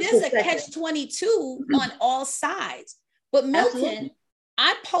so there's a catch-22 on all sides. But Milton,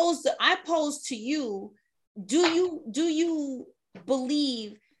 I posed to you, do you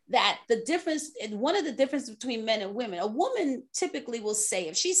believe that one of the differences between men and women, a woman typically will say,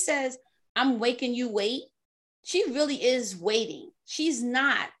 if she says, I'm making you wait, she really is waiting. She's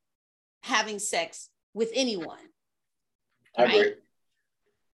not having sex with anyone. I agree.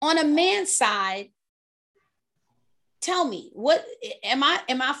 On a man's side, tell me, what am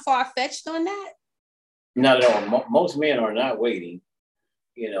I far-fetched on that? Not at all. Most men are not waiting,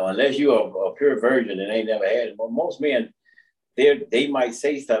 you know, unless you are a pure virgin and they never had it. But most men, they might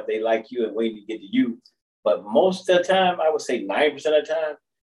say stuff, they like you and waiting to get to you. But most of the time, I would say 90% of the time,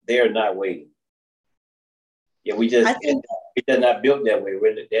 they're not waiting. Yeah, we're not built that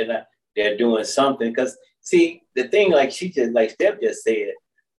way. They're doing something. Because see, the thing like Steph just said,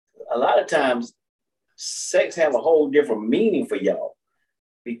 a lot of times sex have a whole different meaning for y'all.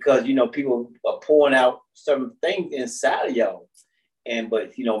 Because, you know, people are pouring out certain things inside of y'all.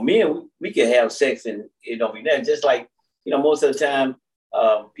 But, you know, men, we can have sex and it don't be that. Just like, you know, most of the time,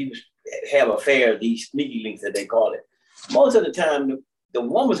 people have affairs, these sneaky links that they call it. Most of the time, the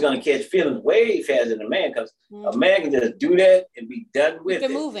woman's going to catch feelings way faster than a man, because a man can just do that and be done with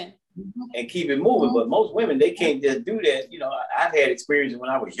it. Moving. And keep it moving. But most women, they can't just do that. You know, I've had experiences when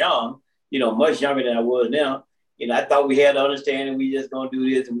I was young, you know, much younger than I was now. You know, I thought we had to understand we just going to do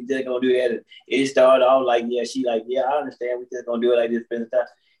this and we just going to do that. And it started off like, yeah, she like, yeah, I understand. We just going to do it like this, spend the time.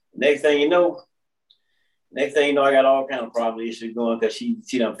 Next thing you know, I got all kind of problem issues going because she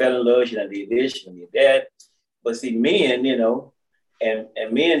done fell in love. She done did this, she done did that. But see, men, you know, and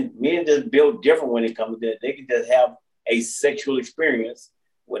men just built different when it comes to that. They can just have a sexual experience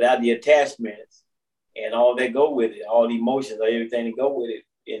without the attachments and all that go with it, all the emotions, everything that go with it.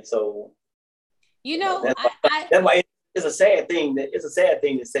 And so, you know, that's why it's a sad thing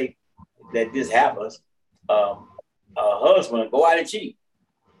to say that this happens. A husband go out and cheat.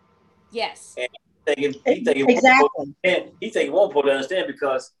 Yes. And he think it won't put to understand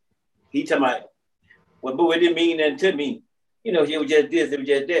because he talking about, well, but it didn't mean nothing to me. You know, it was just this, it was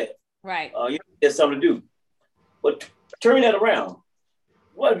just that. Right. You know, there's something to do. But turn that around.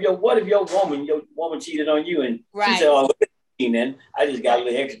 What if your woman cheated on you and she said, oh, then I just got a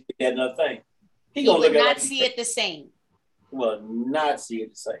little extra, that another thing. He would not see it the same. Well, not see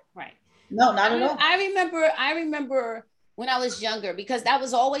it the same. Right. No, not at all. I remember when I was younger, because that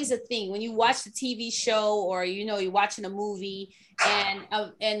was always a thing. When you watch the TV show or, you know, you're watching a movie and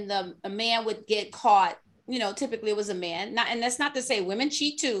a man would get caught, you know, typically it was a man. And that's not to say women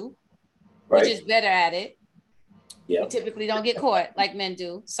cheat too, which is better at it. Yeah. We typically don't get caught like men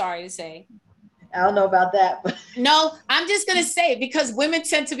do. Sorry to say. I don't know about that. But. No, I'm just going to say, because women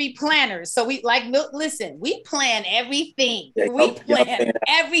tend to be planners. So we listen, we plan everything. We plan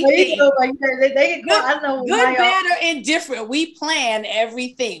everything. Good, bad, or indifferent. We plan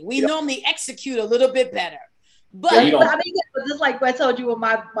everything. We normally execute a little bit better. But I mean, just like I told you when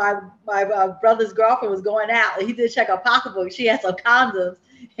my brother's girlfriend was going out, he did check her pocketbook. She had some condoms.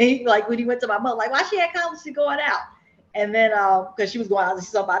 And he, like, when he went to my mother, like, why she had condoms? She going out. And then, because she was going out to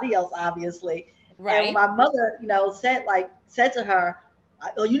somebody else, obviously. Right. And my mother, you know, said to her,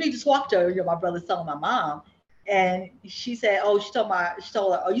 "Oh, you need to talk to her." You know, my brother's telling my mom, and she said, "Oh, she told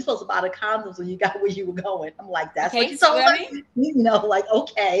her, oh, you supposed to buy the condoms when you got where you were going." I'm like, "That's what you told her?" You know, like,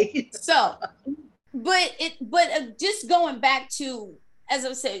 okay. So, but just going back to, as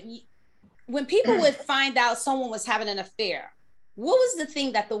I said, when people would find out someone was having an affair, what was the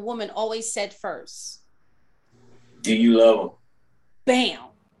thing that the woman always said first? Do you love him? Bam.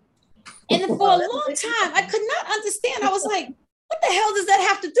 for a long time, I could not understand. I was like, what the hell does that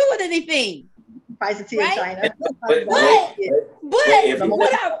have to do with anything? Price of tea in China. But what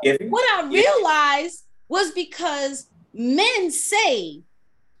I realized was because men say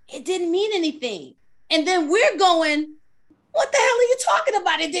it didn't mean anything. And then we're going, what the hell are you talking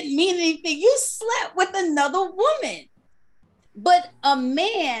about? It didn't mean anything. You slept with another woman. But a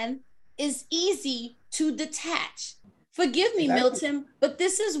man is easy to detach. Forgive me, Milton, but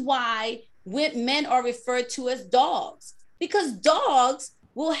this is why men are referred to as dogs, because dogs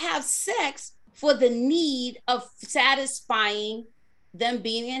will have sex for the need of satisfying them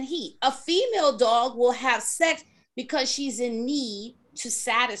being in heat. A female dog will have sex because she's in need to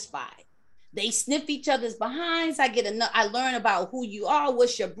satisfy. They sniff each other's behinds. I learn about who you are,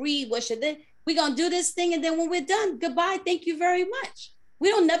 what's your breed, what's your thing. We're going to do this thing, and then when we're done, goodbye, thank you very much. We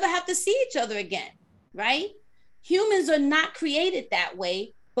don't never have to see each other again, right? Humans are not created that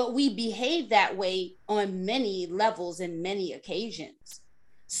way, but we behave that way on many levels and many occasions.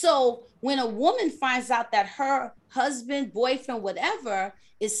 So when a woman finds out that her husband, boyfriend, whatever,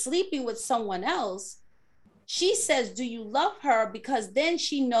 is sleeping with someone else, she says, do you love her? Because then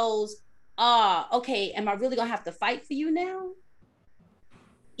she knows, okay, am I really going to have to fight for you now?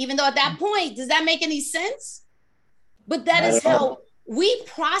 Even though at that point, does that make any sense? But that is how we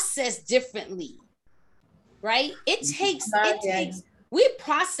process differently, right? We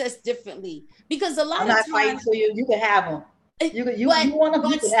process differently because a lot of times. I'm not fighting for you. You can have them. You want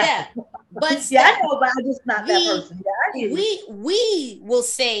them, you can have them. But yeah, I know, but I'm just not that person. Yeah, we will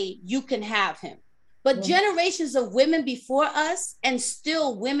say you can have him. But generations of women before us and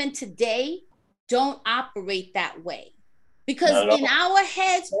still women today don't operate that way. Because in our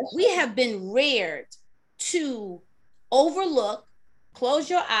heads, we have been reared to overlook,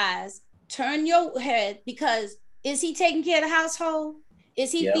 close your eyes, turn your head, because is he taking care of the household?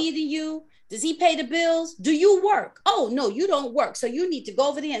 Is he feeding you? Does he pay the bills? Do you work? Oh, no, you don't work. So you need to go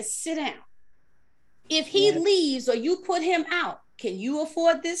over there and sit down. If he leaves or you put him out, can you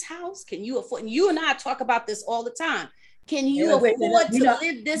afford this house? Can you afford? And you and I talk about this all the time. Can you afford to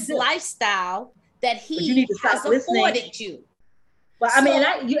live this lifestyle that he has afforded you? Well, I mean,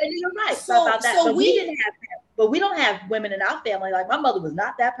 you're right about that. So we didn't have that. But we don't have women in our family. Like my mother was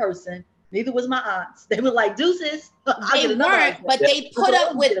not that person. Neither was my aunts. They were like deuces. They weren't, but they put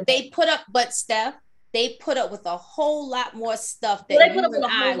up with. But Steph, they put up with a whole lot more stuff that you and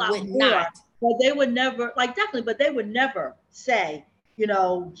I would not. But they would never, like definitely, but they would never say,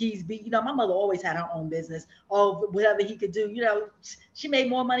 my mother always had her own business or whatever he could do. She made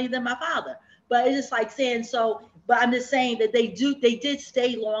more money than my father. But it's just like saying so. But I'm just saying that they did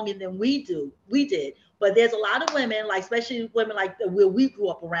stay longer than we did. But there's a lot of women, like especially women like where we grew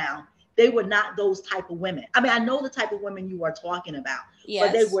up around. They were not those type of women. I mean, I know the type of women you are talking about,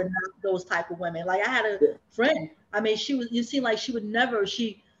 but they were not those type of women. Like I had a friend. I mean, you seem like she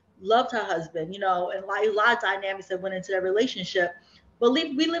loved her husband, and like a lot of dynamics that went into their relationship. But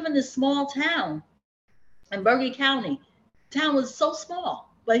we live in this small town in Bergen County. Town was so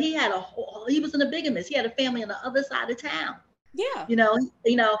small, but he was in a bigamist. He had a family on the other side of town. Yeah.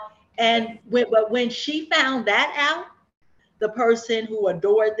 And when she found that out, the person who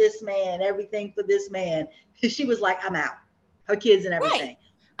adored this man, everything for this man, she was like, I'm out. Her kids and everything. Right.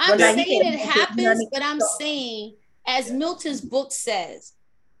 I'm saying it happens, but I'm saying, as Milton's book says,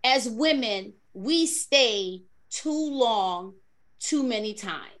 as women, we stay too long, too many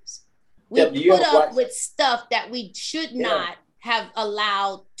times. We put up with stuff that we should not have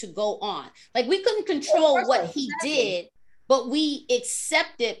allowed to go on. Like we couldn't control what he did, but we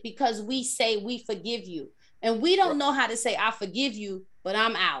accept it because we say we forgive you. And we don't know how to say, I forgive you, but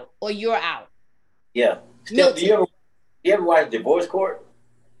I'm out or you're out. Yeah. Steph, do you ever watch Divorce Court?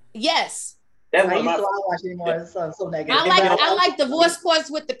 Yes. That's one of my watch anymore. It's so negative. I like Divorce Courts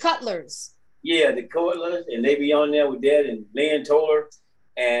with the Cutlers. Yeah, the Cutlers, and they be on there with that and Lynn Toller.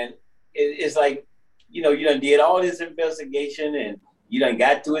 And it's like, you done did all this investigation and you done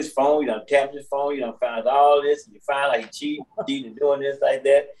got to his phone, you done tapped his phone, you done found all this, and you find like he cheating, doing this, like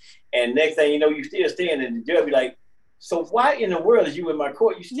that. And next thing you know, you still staying in the judge be like, so why in the world is you in my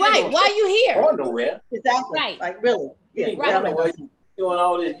court? You still why are you here? Going nowhere. Exactly. Right. Like really. Yeah. Right. You're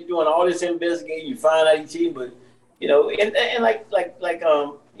doing all this investigating, you find out he cheating, but and like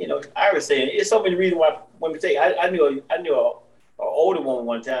Iris saying, it's so many reasons why women say I knew an older woman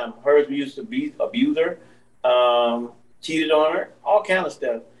one time, hers used to abuse her, cheated on her, all kind of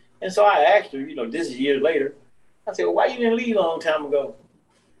stuff. And so I asked her, this is years later, I said, well, why you didn't leave a long time ago?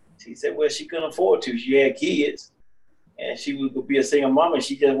 She said, well, she couldn't afford to. She had kids, and she would be a single mom, and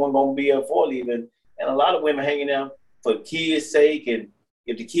she just wasn't going to be up for leaving. And a lot of women hanging out for kids' sake and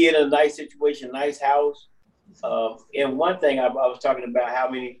if the kid in a nice situation, nice house. And one thing I was talking about how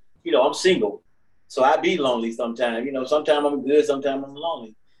many, I'm single, so I be lonely sometimes. Sometimes I'm good, sometimes I'm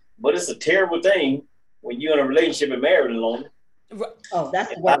lonely. But it's a terrible thing when you're in a relationship and married and lonely. Oh,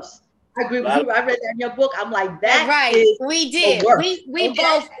 that's the worst. I agree with you. I read that in your book. I'm like, that right. is we did. We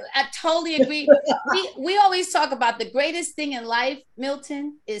both. I totally agree. we always talk about the greatest thing in life,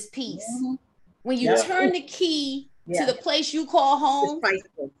 Milton, is peace. Mm-hmm. When you turn the key to the place you call home,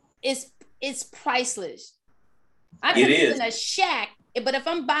 it's priceless. I could live in a shack, but if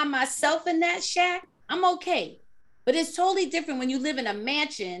I'm by myself in that shack, I'm okay. But it's totally different when you live in a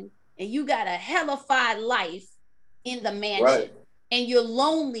mansion and you got a hellified life in the mansion. Right. And you're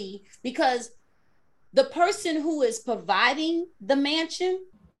lonely because the person who is providing the mansion,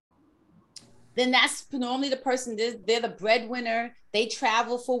 then that's normally the person, they're the breadwinner. They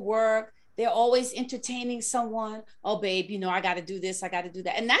travel for work. They're always entertaining someone. Oh, babe, I got to do this. I got to do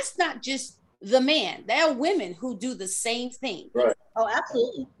that. And that's not just the man. There are women who do the same thing. Right. Oh,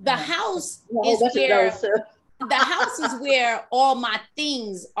 absolutely. The house is where all my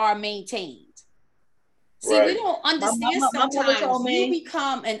things are maintained. See, we don't understand sometimes you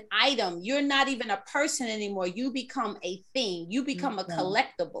become an item. You're not even a person anymore. You become a thing. You become a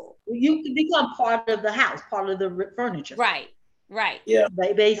collectible. You become part of the house, part of the furniture. Right. Yeah.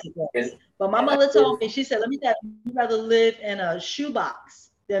 Basically. But my mother told me, she said, let me tell you, you'd rather live in a shoebox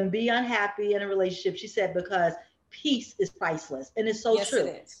than be unhappy in a relationship. She said, because peace is priceless. And it's so true.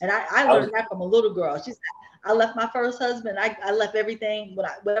 It is. And I learned that from a little girl. She said, I left my first husband. I left everything.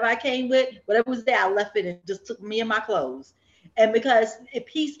 Whatever I came with, whatever was there, I left it and just took me and my clothes. And because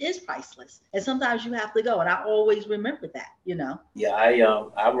peace is priceless, and sometimes you have to go. And I always remember that, Yeah,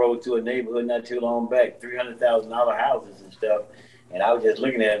 I rode to a neighborhood not too long back, $300,000 houses and stuff, and I was just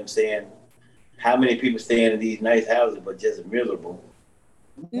looking at them saying, how many people staying in these nice houses but just miserable?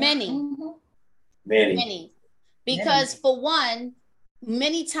 Many. Because for one,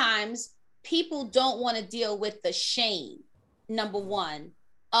 many times people don't want to deal with the shame, number one,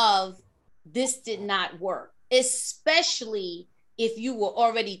 of this did not work, especially if you were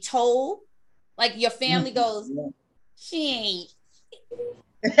already told, like your family goes, he ain't.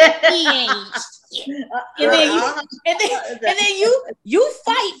 And then you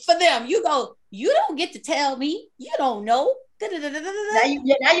fight for them. You go, you don't get to tell me. You don't know. Now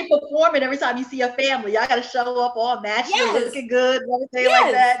you're performing every time you see your family. Y'all got to show up all natural, looking good, everything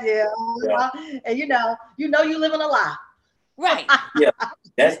like that. Yeah. And you living a lie. Right. Yeah.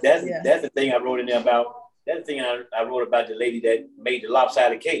 That's the thing I wrote in there about. That's the thing I wrote about the lady that made the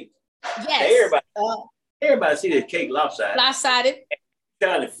lopsided cake. Yes. Everybody see the cake lopsided.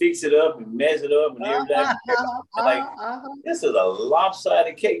 Trying to fix it up and mess it up and everything. This is a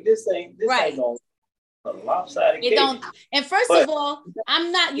lopsided cake. This ain't going a lopsided cake. And first of all,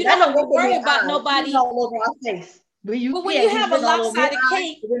 I'm not. You don't have to worry about nobody. All over our face. But when you have a lopsided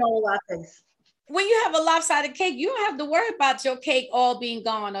cake, when you have a lopsided cake, you don't have to worry about your cake all being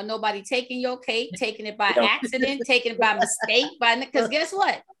gone or nobody taking your cake, taking it by accident, taking it by mistake, because guess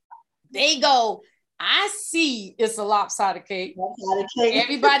what? They go, I see it's a lopsided cake.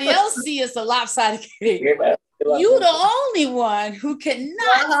 Everybody else see it's a lopsided cake. You the only one who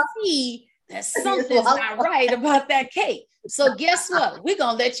cannot see that something's not right about that cake. So guess what? We're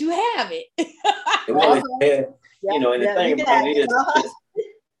gonna let you have it. And the thing about it is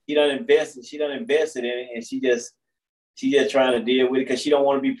she done invested in it, and she just trying to deal with it because she don't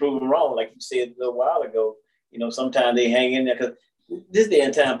want to be proven wrong. Like you said a little while ago, sometimes they hang in there because this day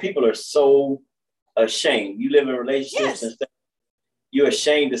and time people are so ashamed. You live in relationships and stuff. You're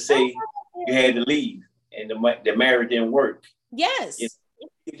ashamed to say you had to leave and the marriage didn't work. Yes.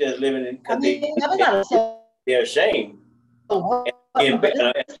 You're just living in because they're ashamed. And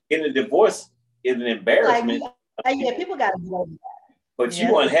getting a divorce is an embarrassment. People got to know that. But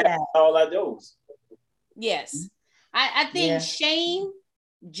you want to have all of those. Yes. I think shame,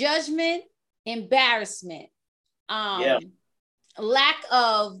 judgment, embarrassment, lack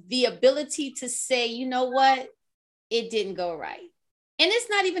of the ability to say, you know what, it didn't go right. And it's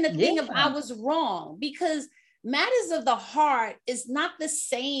not even a thing of I was wrong, because matters of the heart is not the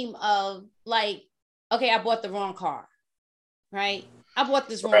same of like, okay, I bought the wrong car, right? I bought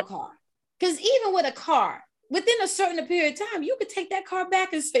this wrong car. Because even with a car, within a certain period of time, you could take that car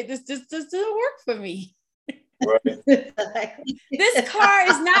back and say, this doesn't work for me. Right. This car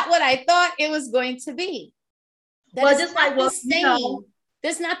is not what I thought it was going to be. That's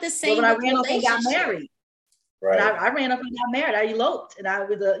not the same. When I ran off and got married. Right. I ran up and got married. I eloped, and I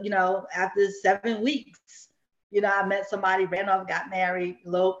was, after 7 weeks, I met somebody, ran off, got married,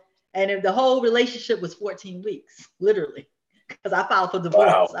 eloped, and the whole relationship was 14 weeks, literally, because I filed for divorce.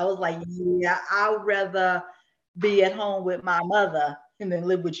 Wow. I was like, yeah, I'd rather be at home with my mother and then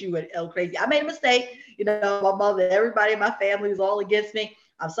live with you at El Crazy. I made a mistake. You know, my mother, everybody in my family was all against me.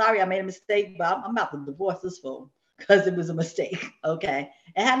 I'm sorry I made a mistake, but I'm about to divorce this fool because it was a mistake. Okay.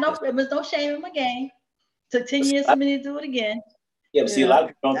 It was no shame in my game. Took 10 years for me to do it again. Yeah, but see, a lot of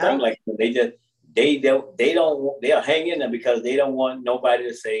people don't think like that. They'll hang in there because they don't want nobody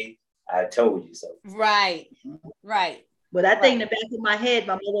to say, I told you so. Right. But I think in the back of my head,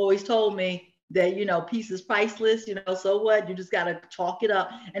 my mother always told me that, you know, peace is priceless, you know, so what? You just got to talk it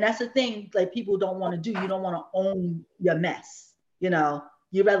up. And that's the thing like people don't want to do. You don't want to own your mess. You know,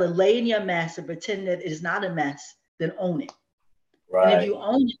 you'd rather lay in your mess and pretend that it is not a mess than own it. Right. And if you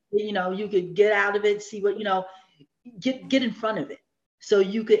own it, you know, you could get out of it, see what, you know, get in front of it. So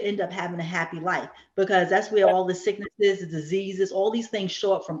you could end up having a happy life because that's where all the sicknesses, the diseases, all these things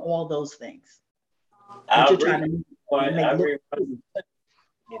show up from all those things. I agree.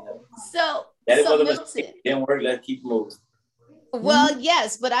 So Milton, didn't work. Let's keep moving. Well,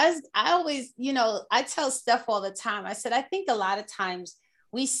 yes, but I always, you know, I tell Steph all the time. I said I think a lot of times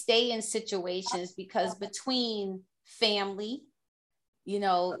we stay in situations because between family, you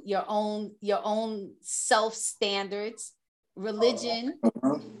know, your own self standards, religion,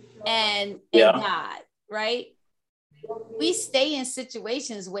 and God, right? We stay in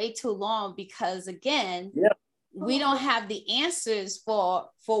situations way too long because again, we don't have the answers for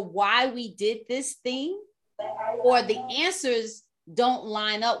why we did this thing, or the answers don't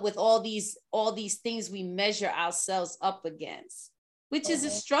line up with all these things we measure ourselves up against, which is a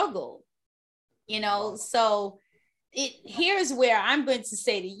struggle, you know. So here's where I'm going to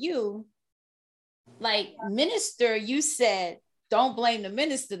say to you, like, minister, you said don't blame the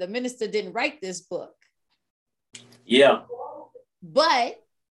minister didn't write this book. Yeah, but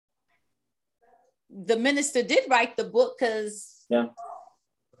the minister did write the book because right?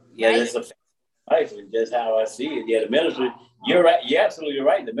 That's a life, and just how I see it. Yeah, the minister, you're right, you're absolutely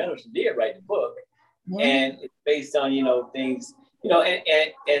right. The minister did write the book, and it's based on, you know, things, you know,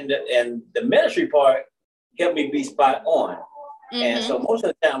 and the ministry part helped me be spot on. And so most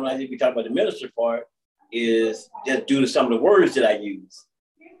of the time when I think we talk about the ministry part is just due to some of the words that I use,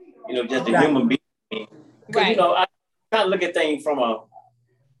 you know, just the human being. Because, you know, I kind of look at things from a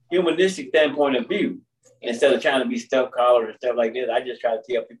humanistic standpoint of view instead of trying to be stuff collar and stuff like this. I just try to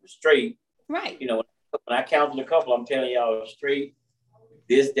tell people straight. Right. You know, when I counsel a couple, I'm telling y'all straight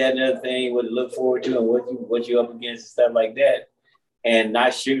this, that, and other thing, what to look forward to and what you're up against and stuff like that, and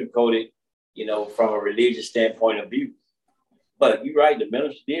not sugarcoat it, you know, from a religious standpoint of view. But you're right, the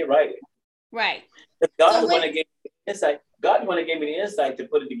minister did write it. Right. God the one that gave me the insight. God the one that gave me the insight to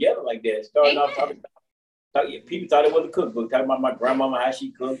put it together like that. Starting off talking about, people thought it was a cookbook, talking about my grandmama, how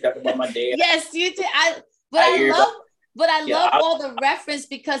she cooked, talking about my dad. Yes, you did. I love all the reference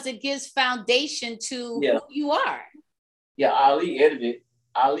because it gives foundation to who you are. Yeah, Ali edited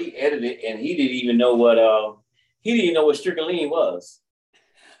it, and he didn't even know what strychnine was.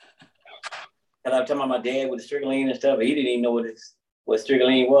 And I'm talking about my dad with the strychnine and stuff, but he didn't even know what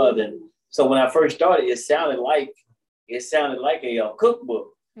strychnine was. And so when I first started, it sounded like a cookbook.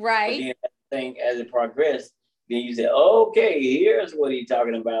 Right. But then that thing, as it progressed, then you said, okay, here's what he's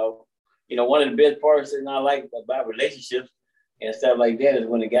talking about. You know, one of the best parts that I like about relationships and stuff like that is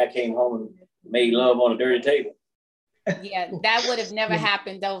when the guy came home and made love on a dirty table. Yeah, that would have never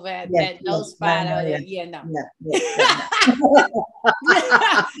happened over at that no spot out there. Yeah, no.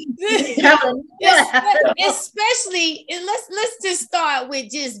 Especially, let's just start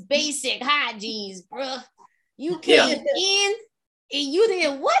with just basic hygienes, bro. You came in and you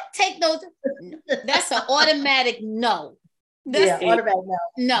didn't take those. That's an automatic no. That's automatic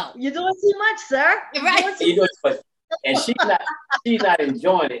no. You're doing too much, sir. Right. And she's not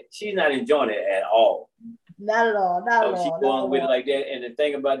enjoying it. She's not enjoying it at all. Not at all. Not at all. She's going with it like that. And the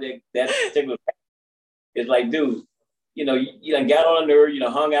thing about that particular is like, dude, you know, you done got on the nerve, you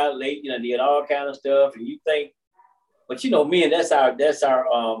know, hung out late, you know, did all kind of stuff, and you think, but you know, me and that's our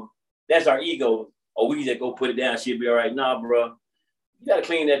ego. Oh, we just go put it down. She'll be all right. Nah, bro, you got to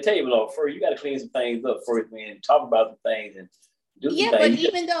clean that table off first. You got to clean some things up first, man. Talk about the things and do some things.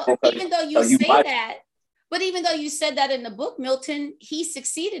 But even though you say that, but even though you said that in the book, Milton, he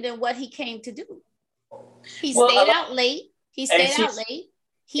succeeded in what he came to do. He stayed out late. He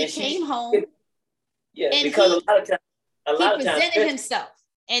came home. Yeah, because a lot of times he presented himself,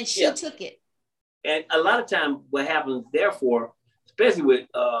 and she took it. And a lot of times, what happens, therefore, especially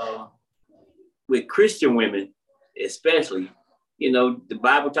with Christian women, especially, you know, the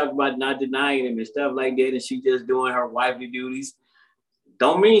Bible talks about not denying him and stuff like that, and she just doing her wifely duties.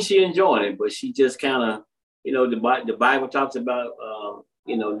 Don't mean she enjoying it, but she just kind of you know, the Bible talks about,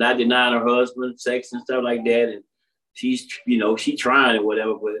 you know, not denying her husband, sex and stuff like that. And she's, you know, she trying or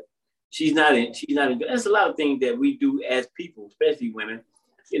whatever, but she's not in. There's a lot of things that we do as people, especially women.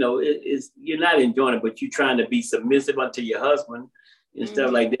 You know, it's you're not enjoying it, but you're trying to be submissive unto your husband and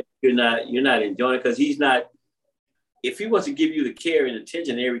stuff like that. You're not enjoying it because he's not. If he wants to give you the care and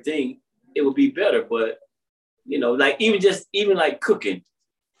attention and everything, it would be better. But you know, like even like cooking,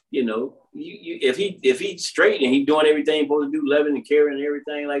 you know, if he's straight and he's doing everything he's supposed to do, loving and caring and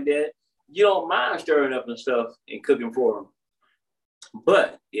everything like that, you don't mind stirring up and stuff and cooking for him.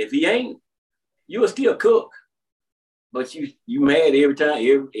 But if he ain't, you will still cook. But you mad every time,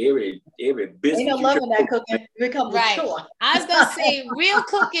 every biscuit. Ain't no loving that cooking. It becomes a chore. I was gonna say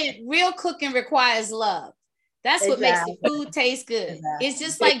real cooking requires love. That's what makes the food taste good. It's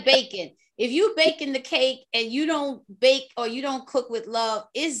just like bacon. If you baking the cake and you don't bake or you don't cook with love,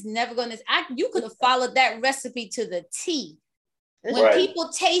 it's never gonna. You could have followed that recipe to the T. When people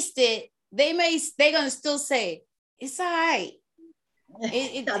taste it, they're gonna still say it's all right.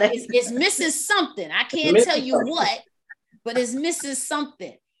 It's missing something. I can't tell you what, but it's missing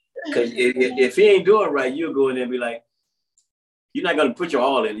something. Because if he ain't doing right, you'll go in there and be like, you're not gonna put your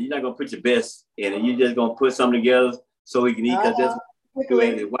all in it. You're not gonna put your best in it. You're just gonna put something together so he can eat. Because that's what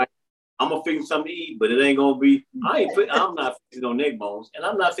you're doing. I'm gonna fix something to eat, but it ain't gonna be. I'm not fixing no neck bones, and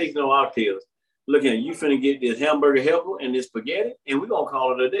I'm not fixing no oxtails. Look at you finna get this hamburger helper and this spaghetti, and we're gonna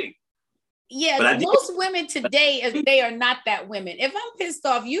call it a day. Yeah, most women today, if they are not that women. If I'm pissed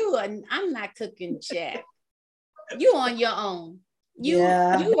off, I'm not cooking jack. You on your own. You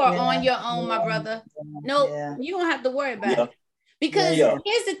are on your own, my brother. No, you don't have to worry about it. Because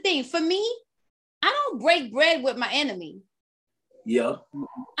here's the thing, for me, I don't break bread with my enemy. Yeah.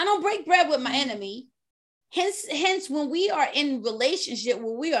 I don't break bread with my enemy. Hence, when we are in relationship,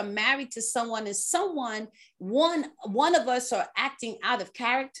 when we are married to someone, and one of us are acting out of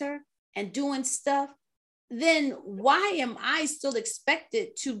character and doing stuff, then why am I still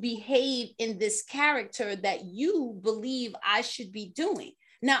expected to behave in this character that you believe I should be doing?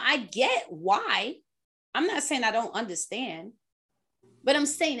 Now, I get why. I'm not saying I don't understand, but I'm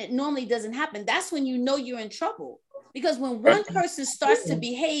saying it normally doesn't happen. That's when you know you're in trouble. Because when one person starts to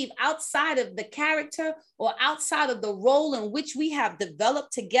behave outside of the character or outside of the role in which we have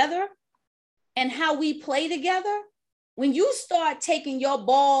developed together and how we play together, when you start taking your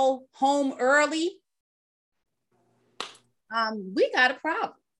ball home early, we got a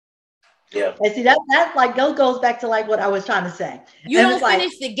problem. Yeah. And see, that's like goes back to like what I was trying to say. You don't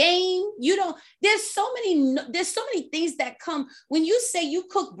finish the game. You don't. There's so many things that come when you say you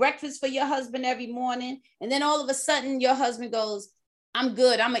cook breakfast for your husband every morning, and then all of a sudden your husband goes, "I'm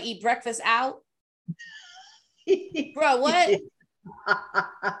good. I'm gonna eat breakfast out." Bro, what?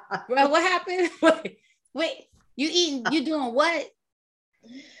 Bro, what happened? Wait, you doing what?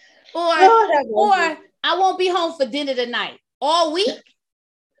 Or I won't be home for dinner tonight all week.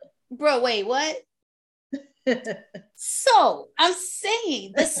 Bro, wait, what? So I'm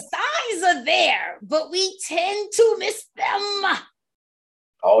saying the signs are there, but we tend to miss them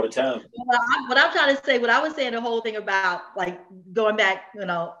all the time. What I'm trying to say, what I was saying, the whole thing about like going back,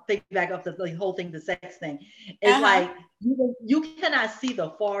 thinking back up to the whole thing, the sex thing, is like you cannot see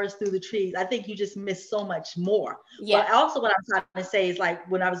the forest through the trees. I think you just miss so much more. Yeah. But also, what I'm trying to say is like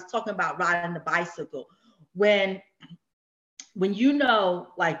when I was talking about riding the bicycle, when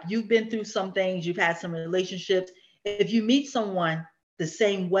like you've been through some things, you've had some relationships, if you meet someone the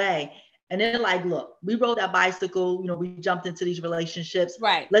same way and they're like, look, we rode that bicycle, we jumped into these relationships,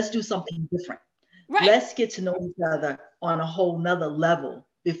 right? Let's do something different. Right. Let's get to know each other on a whole nother level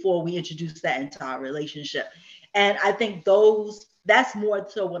before we introduce that into our relationship. And I think that's more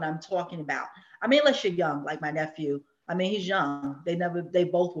so what I'm talking about. I mean, unless you're young, like my nephew, he's young. They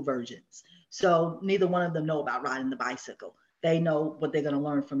both were virgins. So neither one of them know about riding the bicycle. They know what they're going to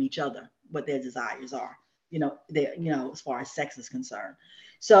learn from each other, what their desires are, as far as sex is concerned.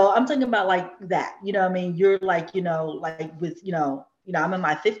 So I'm talking about like that, you're like, like with, I'm in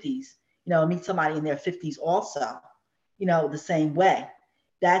my 50s, meet somebody in their 50s also, the same way.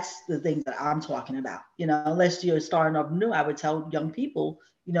 That's the things that I'm talking about, unless you're starting up new, I would tell young people,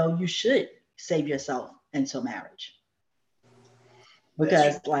 you should save yourself until marriage.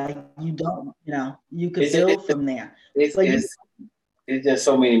 Because like you don't, you could build from there. There's just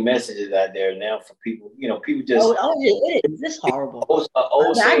so many messages out there now for people. People just. It is. It's horrible. An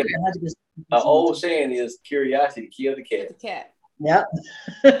old saying is curiosity kill the cat. The cat. Yep.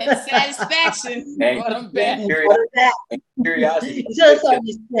 And satisfaction. Curiosity. Just some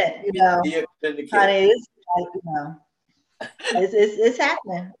extent, honey, it's like, it's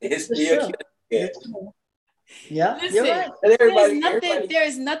happening. It's still true. Yeah, Listen, you're right.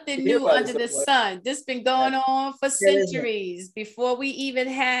 there's nothing new under the sun. This been going on for centuries before we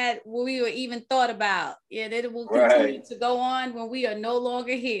were even thought about. Yeah, it will continue to go on when we are no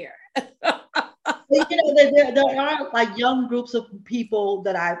longer here. But, there are like young groups of people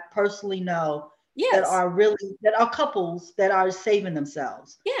that I personally know that are couples that are saving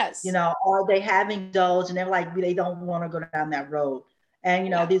themselves. Yes. Or they have indulged and they're like, they don't want to go down that road.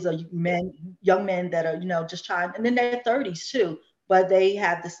 And, these are young men that are, just trying, and in their 30s too, but they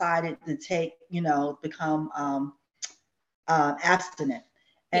have decided to become abstinent.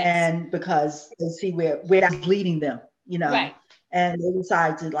 Yes. And because they see where that's leading them, Right. And they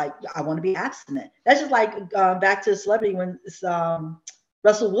decide to I want to be abstinent. That's just like back to celebrity when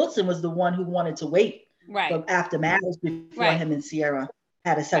Russell Wilson was the one who wanted to wait after marriage before him and Sierra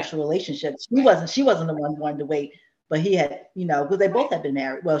had a sexual relationship. She wasn't the one who wanted to wait, but he had, because they both had been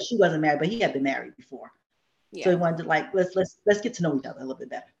married. Well, she wasn't married, but he had been married before. Yeah. So he wanted to let's get to know each other a little bit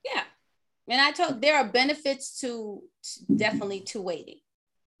better. Yeah. And there are benefits to definitely to waiting.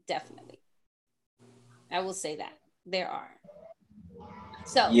 Definitely. I will say that there are.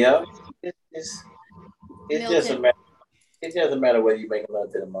 So yeah, it's just a matter. It doesn't matter whether you make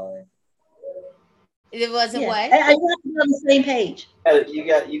love to the mind. It wasn't what? I have to be on the same page. You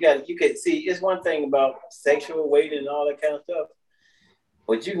can see. It's one thing about sexual waiting and all that kind of stuff,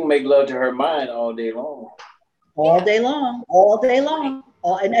 but you can make love to her mind all day long. All day long,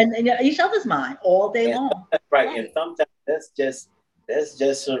 and each other's mind all day long. Right, and sometimes that's just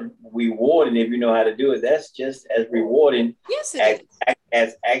rewarding if you know how to do it. That's just as rewarding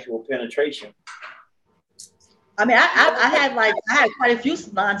as actual penetration. I mean, I had quite a few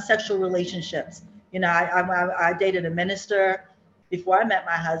non-sexual relationships. I dated a minister before I met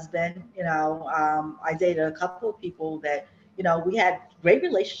my husband. I dated a couple of people that, we had great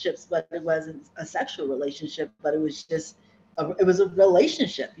relationships, but it wasn't a sexual relationship, but it was just, it was a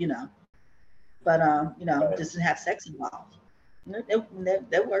relationship, but, just didn't have sex involved.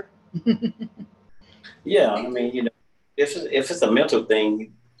 That worked. Yeah. I mean, if it's a mental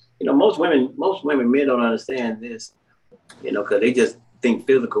thing, most men don't understand this, because they just think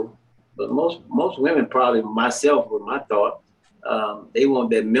physical. But most women, probably myself with my thought, they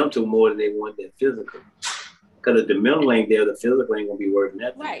want that mental more than they want that physical. Because if the mental ain't there, the physical ain't gonna be worth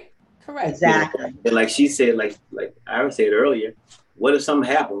nothing. Right. Correct. Exactly. And like she said, like I said earlier, what if something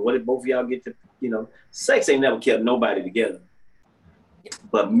happened? What if both of y'all get to, sex ain't never kept nobody together.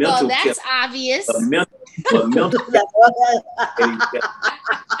 But mental. Well, that's obvious. But mental.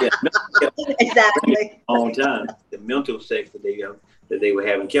 Exactly. A long time. The mental sex that they were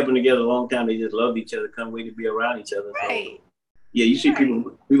having kept them together a long time. They just loved each other, couldn't wait to be around each other. Right. So, yeah, you see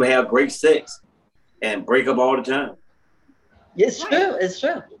people have great sex and break up all the time. It's true. It's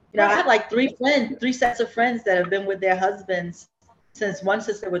true. I have like three sets of friends that have been with their husbands since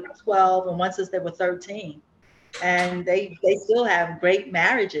they were 12 and one since they were 13. And they still have great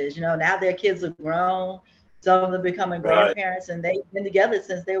marriages. Now their kids are grown. Some of them becoming grandparents, and they've been together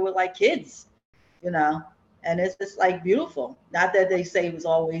since they were like kids, and it's just like beautiful. Not that they say it was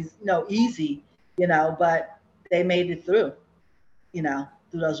always, easy, but they made it through, through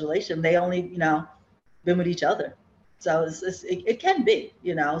those relationships. They only, been with each other. So it can be,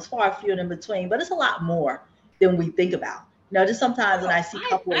 it's far few and in between, but it's a lot more than we think about. Just sometimes when I see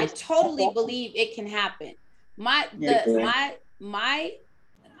couples. I totally believe it can happen. I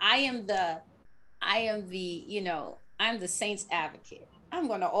am the saint's advocate. I'm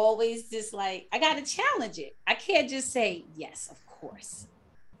going to always just I got to challenge it. I can't just say, yes, of course.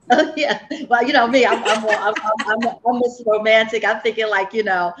 Oh yeah. Well, me, I'm Mr. Romantic. I'm thinking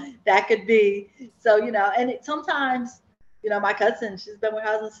that could be. So, and sometimes, my cousin, she's been with her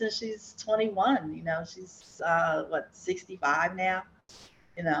husband since she's 21, she's 65 now,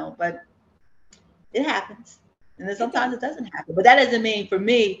 but it happens. And then sometimes it doesn't happen. But that doesn't mean for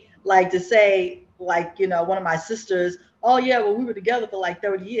me, to say, one of my sisters, oh yeah, well, we were together for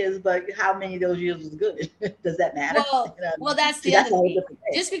 30 years, but how many of those years was good? Does that matter? Well, that's the other thing.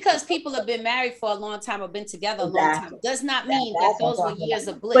 Just because people have been married for a long time or been together a long time does not mean that those were years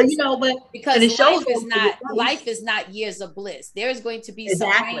of bliss. But because life is not years of bliss. There is going to be some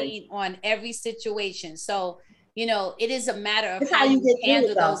rain on every situation. So, it is a matter of how you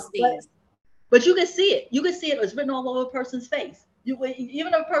handle those things. But you can see it. You can see it. It's written all over a person's face.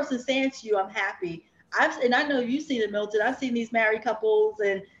 Even if a person saying to you, "I'm happy," and I know you've seen it, Milton. I've seen these married couples,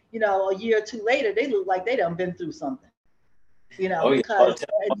 and a year or two later, they look like they done been through something. Because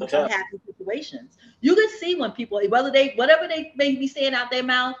it's unhappy situations. You can see when people, whatever they may be saying out their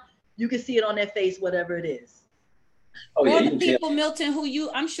mouth, you can see it on their face, whatever it is. Oh yeah, All you the can tell. people, Milton,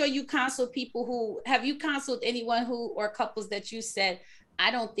 I'm sure you counsel people have you counseled anyone or couples that you said,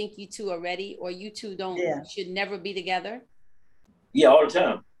 I don't think you two are ready, or you two should never be together? Yeah, all the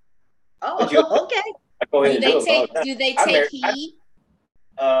time. Oh, okay. I go ahead and do it all the time. Do they take heed?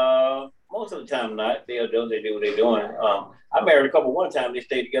 Most of the time not. They do what they're doing. I married a couple one time. They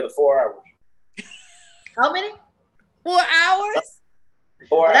stayed together 4 hours. How many? 4 hours.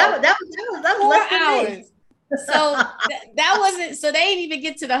 4 hours. That was 4 hours. So that wasn't. So they didn't even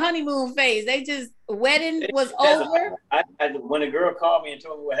get to the honeymoon phase. They just wedding was over. When a girl called me and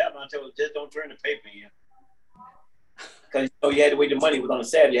told me what happened, I told her just don't turn the paper in. Because you had to wait the money. It was on a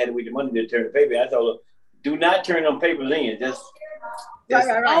Saturday. You had to wait the money to turn the paper. I told her, do not turn them papers in. Just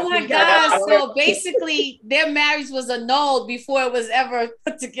right. Oh my God. So basically their marriage was annulled before it was ever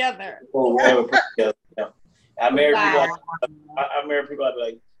put together. I married people. I'd be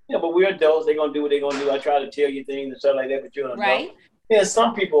like, but we're adults. They're gonna do what they're gonna do. I try to tell you things and stuff like that, but you're an adult. Right. Yeah,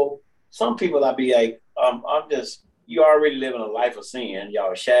 some people I'd be like, you already living a life of sin.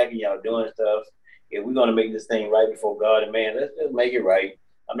 Y'all are shagging, y'all doing stuff. If we're gonna make this thing right before God and man, let's make it right.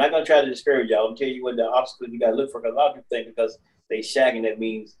 I'm not gonna try to discourage y'all. I'm telling you what the obstacles you gotta look for. Because a lot of people think because they shagging, that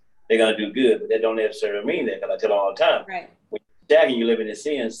means they're gonna do good, but that don't necessarily mean that. Because I tell them all the time, right? When you're shagging, you live in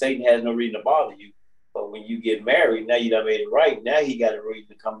sin. Satan has no reason to bother you. But when you get married, now you done made it right. Now he got a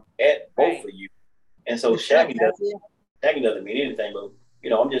reason to come at both of you. And so shagging doesn't mean anything. But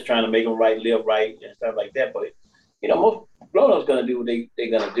I'm just trying to make them right, live right, and stuff like that. But most grown-ups gonna do what they're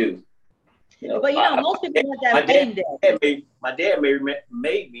gonna do. But most people want that wedding day. My dad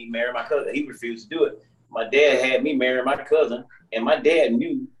made me marry my cousin. He refused to do it. My dad had me marry my cousin, and my dad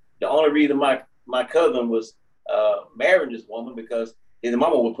knew the only reason my cousin was marrying this woman because his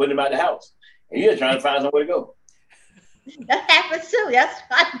mama was putting him out the house, and he was trying to find somewhere to go. That happens too. That's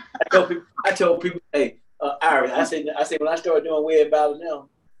fine. I told people, hey, Iris, I said when I started doing wedding vows now,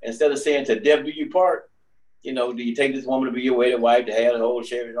 instead of saying to death do you part, do you take this woman to be your wedded wife, to have the whole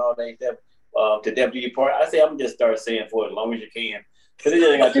share and all that stuff? To death do you part. I say I'm just start saying for as long as you can, because it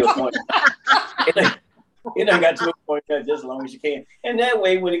doesn't got to a point. It done got to a point just as long as you can, and that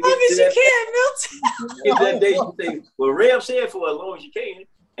way when it gets to that, Milton. That day you say, well, Rev said for as long as you can,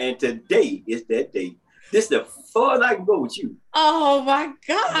 and today is that day. This is the farthest I can go with you. Oh my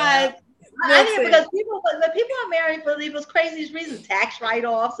God! I mean, because people are married for these craziest reasons, tax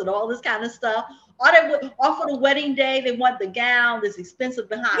write-offs and all this kind of stuff. Or they for the wedding day, they want the gown that's expensive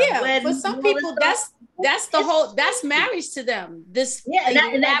behind wedding. For some people, that's marriage to them. That's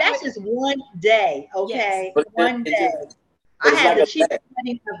just one day, okay? Yes. One day. I had the cheapest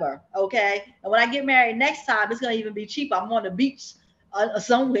wedding ever, okay? And when I get married next time, it's gonna even be cheap. I'm on the beach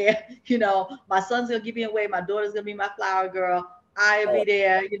somewhere, my son's gonna give me away, my daughter's gonna be my flower girl. I'll be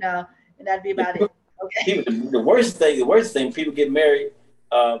there, and that'd be about it. Okay. The worst thing, people get married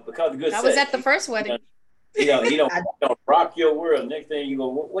because of good sex. I was at the first wedding. He don't rock your world. Next thing you go,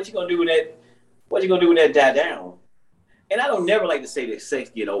 what you gonna do when that? What you gonna do when that die down? And I don't never like to say that sex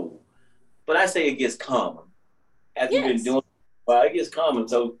get old, but I say it gets common. As you've been doing, it gets common.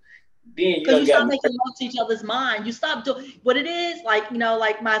 So then you stop making love to each other's mind. You stop doing what it is like.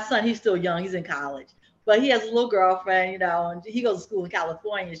 Like my son, he's still young. He's in college. But he has a little girlfriend, and he goes to school in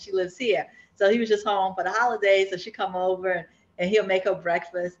California. She lives here. So he was just home for the holidays. So she come over and he'll make her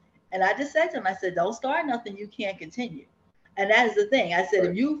breakfast. And I just said to him, I said, don't start nothing you can't continue. And that is the thing. I said,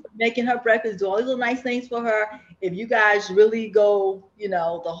 if you making her breakfast, do all these little nice things for her, if you guys really go, the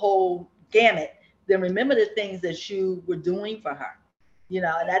whole gamut, then remember the things that you were doing for her. And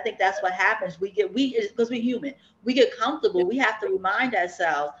I think that's what happens. Because we're human, we get comfortable. We have to remind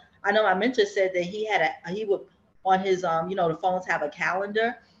ourselves. I know my mentor said that he would on his the phones have a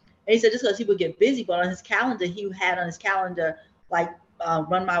calendar, and he said just because he would get busy, but on his calendar he had on his calendar like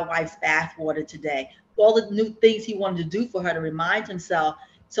run my wife's bath water today, all the new things he wanted to do for her to remind himself,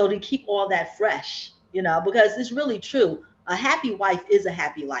 so to keep all that fresh, because it's really true. A happy wife is a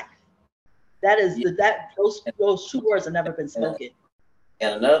happy life. That is those two words have never been spoken.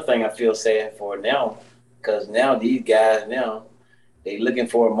 And another thing I feel sad for now, because now these guys they looking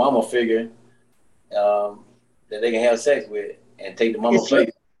for a mama figure that they can have sex with and take the mama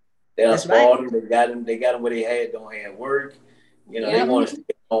place. They done spoiled them. They got them where they don't have work. They want to stay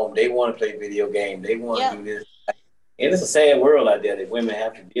at home. They want to play video games. They want to do this. And it's a sad world out there that women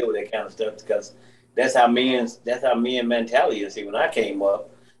have to deal with that kind of stuff, because that's how men mentality is. See, when I came up,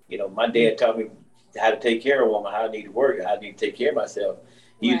 my dad taught me how to take care of a woman, how I need to work, how I need to take care of myself.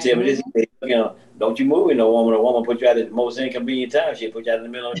 He would tell me this, don't you move with no woman. A woman put you out at the most inconvenient time. She'll put you out in the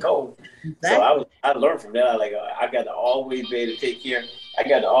middle of the cold. So I learned from that. I got to always be able to take care. I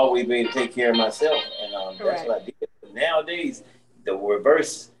got to always be able to take care of myself, and that's what I did. But nowadays, the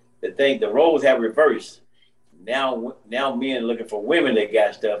roles have reversed. Now men are looking for women that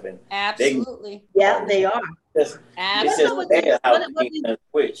got stuff, and absolutely, they are. Absolutely. It's just bad how things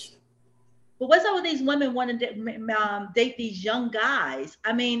switch. But what's up with these women wanting to date these young guys?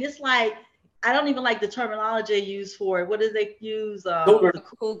 I mean, it's like, I don't even like the terminology they use for it. What do they use? Cougar.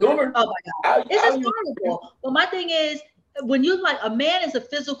 Oh my God. It's just horrible. But my thing is, when you like, a man is a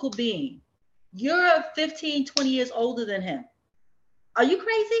physical being. You're 15, 20 years older than him. Are you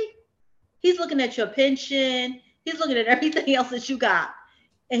crazy? He's looking at your pension. He's looking at everything else that you got.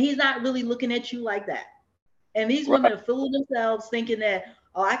 And he's not really looking at you like that. And these women are fooling themselves thinking that,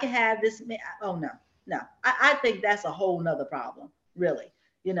 oh, I can have this man. Oh, no. I think that's a whole nother problem, really.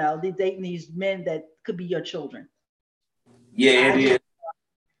 You know, they dating these men that could be your children. Yeah, it is.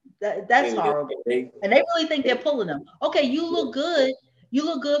 That's horrible. And they really think they're pulling them. Okay, you look good. You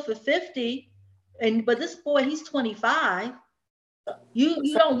look good for 50. But this boy, he's 25.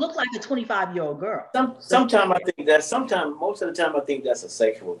 You don't look like a 25-year-old girl. Sometimes most of the time I think that's a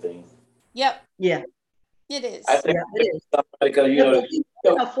sexual thing. Yep. Yeah. It is. I think it is. Because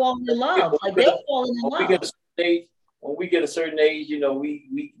people falling in love. Like they're falling in love. When we get a certain age, you know,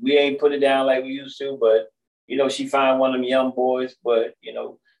 we ain't put it down like we used to, but you know, she find one of them young boys, but you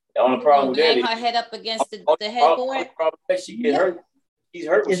know, the only problem with that is her head up against the headboard. She get hurt. She's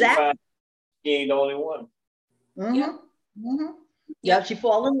hurt when she finds she ain't the only one. Yeah, she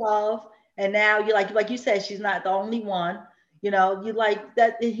fall in love, and now you like you said, she's not the only one. You know, you like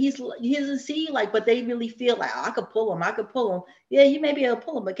that he doesn't see you like, but they really feel like, oh, I could pull him. Yeah, you may be able to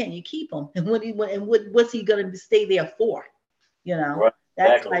pull him, but can you keep him? And what's he gonna stay there for? You know, right.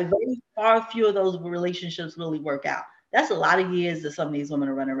 That's like very far few of those relationships really work out. That's a lot of years that some of these women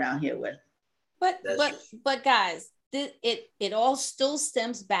are running around here with. But guys, it all still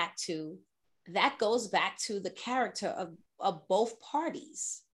stems back to goes back to the character of both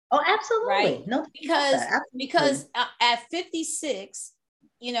parties. Oh, absolutely. Right. No, because at 56,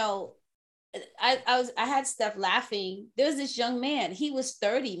 you know, I had Steph laughing. There's this young man. He was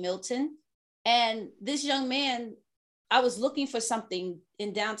 30, Milton, and this young man, I was looking for something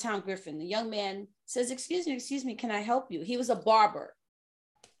in downtown Griffin. The young man says, excuse me, can I help you? He was a barber.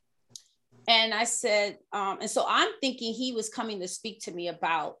 And I said, and so I'm thinking he was coming to speak to me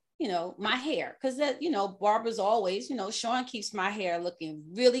about, you know, my hair, because that, you know, barbers always, you know, Sean keeps my hair looking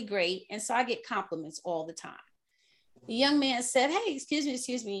really great. And so I get compliments all the time. The young man said, hey,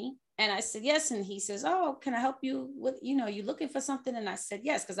 excuse me. And I said, yes. And he says, oh, can I help you with, you know, you looking for something? And I said,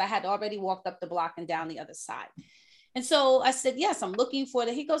 yes, because I had already walked up the block and down the other side. And so I said, yes, I'm looking for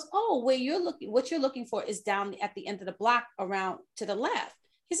it. He goes, oh, what you're looking for is down at the end of the block around to the left.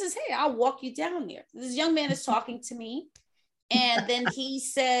 He says, hey, I'll walk you down there. This young man is talking to me. And then he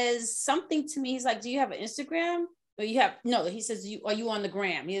says something to me. He's like, do you have an Instagram? Or he says, are you on the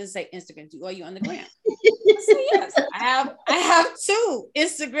gram? He doesn't say Instagram. Are you on the gram? I said, yes, I have 2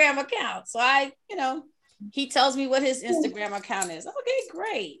 Instagram accounts. So he tells me what his Instagram account is. Okay,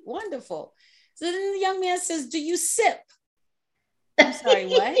 great. Wonderful. So then the young man says, do you sip? I'm sorry,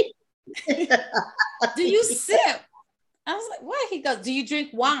 what? Do you sip? I was like, what? He goes, do you drink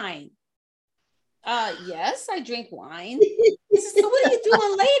wine? Yes, I drink wine. He says, so what are you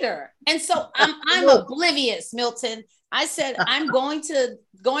doing later? And so I'm oblivious, Milton. I said, I'm going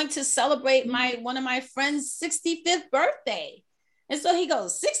to celebrate one of my friend's 65th birthday. And so he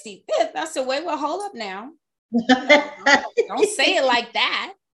goes, 65th? I said, wait, well, hold up now. Don't say it like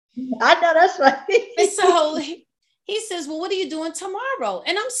that. I know, that's right. And so he says, well, what are you doing tomorrow?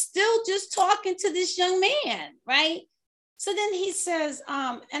 And I'm still just talking to this young man, right? So then he says,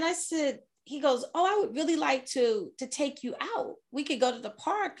 and I said, he goes, oh, I would really like to take you out. We could go to the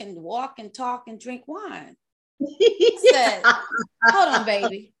park and walk and talk and drink wine. I said, hold on,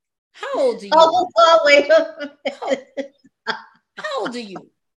 baby. How old are you? Oh, wait a minute. How old are you?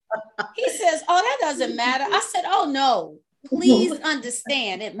 He says, oh, that doesn't matter. I said, oh, no, please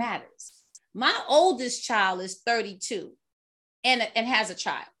understand it matters. My oldest child is 32 and has a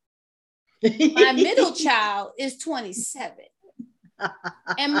child. My middle child is 27.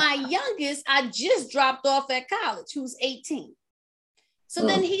 And my youngest, I just dropped off at college, who's 18. So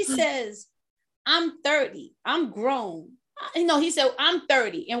then he says, I'm 30. I'm grown. He said, I'm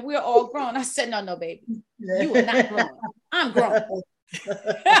 30 and we're all grown. I said, no, baby. You are not grown. I'm grown.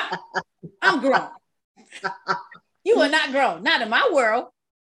 I'm grown. You are not grown. Not in my world.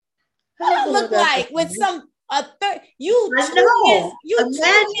 What I look like with you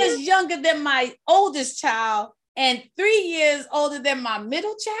 2 years younger than my oldest child and 3 years older than my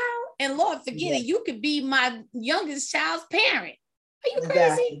middle child. And Lord, forget it, you could be my youngest child's parent. Are you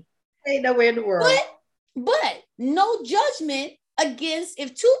crazy? Ain't nowhere in the world. But no judgment against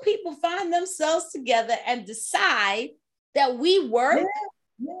if two people find themselves together and decide that we work.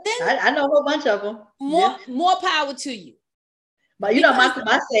 Then I know a whole bunch of them. More power to you. But you know,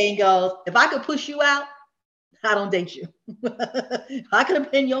 my saying goes, if I could push you out, I don't date you. If I could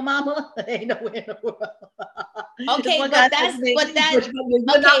have been your mama, ain't nowhere in the world. Okay, you're not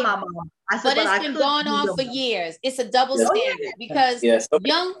my mama. But it's been going on for years. It's a double standard because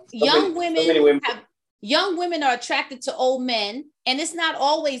young women are attracted to old men, and it's not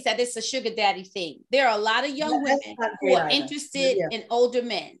always that it's a sugar daddy thing. There are a lot of young women who are interested in older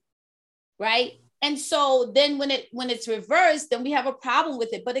men, right? And so then when it's reversed, then we have a problem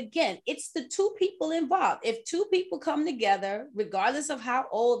with it. But again, it's the two people involved. If two people come together, regardless of how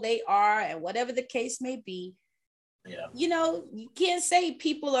old they are and whatever the case may be, you know, you can't say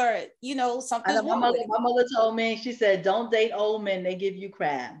people are, you know, something's wrong with it. My mother told me, she said, don't date old men, they give you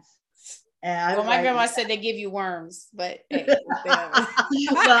crabs. And well, my grandma said they give you worms, but hey.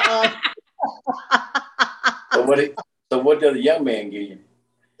 So what does a young man give you?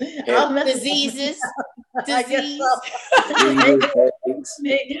 Diseases. Disease. I'm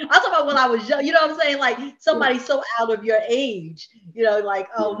talking about when I was young, you know what I'm saying? Like somebody so out of your age, you know, like,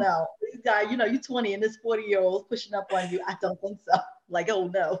 oh no, this guy, you know, you're 20 and this 40-year-old pushing up on you. I don't think so. Like,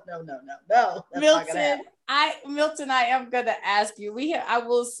 oh no. That's not gonna happen. Milton, I am gonna ask you. I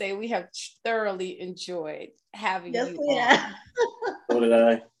will say we have thoroughly enjoyed having you on. So did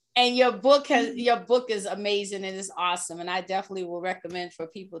I. And your book is amazing and it's awesome. And I definitely will recommend for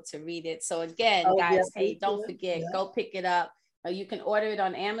people to read it. So again, guys, hey, don't forget, go pick it up. You can order it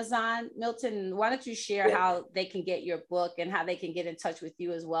on Amazon. Milton, why don't you share how they can get your book and how they can get in touch with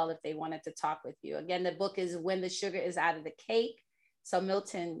you as well if they wanted to talk with you. Again, the book is When the Sugar is Out of the Cake. So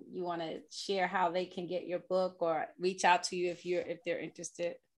Milton, you want to share how they can get your book or reach out to you if they're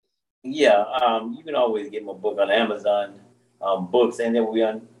interested? Yeah, you can always get my book on Amazon. Books, and then we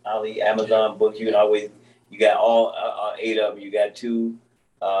on Amazon books. You got all 8 of them. You got two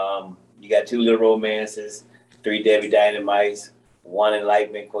Little Romances, 3 Debbie Dynamites, 1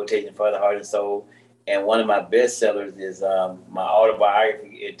 Enlightenment Quotation for the Heart and Soul, and one of my bestsellers is my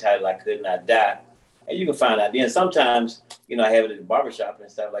autobiography entitled I Could Not Die. And you can find out then. Sometimes, you know, I have it at the barbershop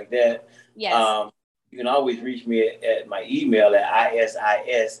and stuff like that. Yes. You can always reach me at my email at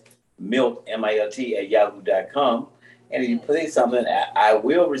isismilt@yahoo.com. And if you say something, I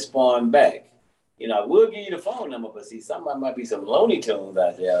will respond back. You know, I will give you the phone number, but see, somebody might be some Looney Tunes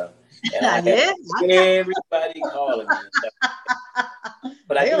out there. And I have everybody calling me.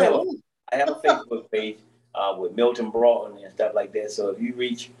 But I have a Facebook page with Milton Broughton and stuff like that. So if you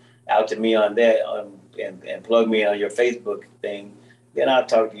reach out to me on that and plug me on your Facebook thing, then I'll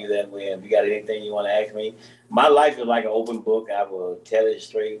talk to you that way. If you got anything you want to ask me, my life is like an open book. I will tell it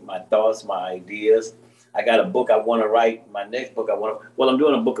straight, my thoughts, my ideas. I got a book I want to write. My next book I'm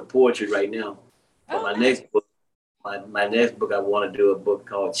doing a book of poetry right now. But my next book I want to do a book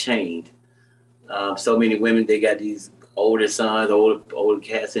called Chained. So many women, they got these older sons, older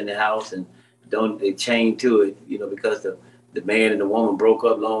cats in the house, and they chained to it, you know, because the man and the woman broke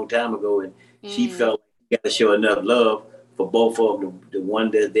up a long time ago, and she felt like you got to show enough love for both of them, the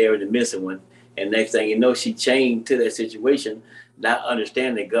one that's there and the missing one. And next thing you know, she chained to that situation, not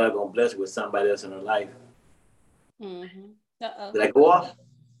understanding that God gonna bless her with somebody else in her life. Mm-hmm. Uh-oh. Did I go off?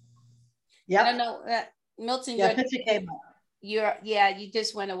 Yeah. I don't know. Milton, you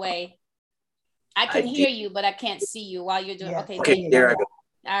just went away. I can hear you, but I can't see you while you're doing. Okay, there I go.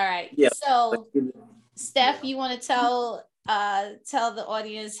 All right. Yeah. So, Steph, you want to tell the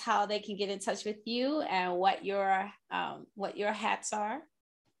audience how they can get in touch with you and what your hats are?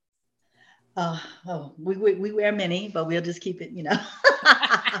 We wear many, but we'll just keep it, you know.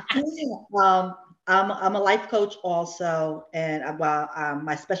 I'm a life coach also, and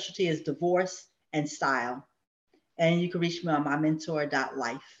my specialty is divorce and style. And you can reach me on my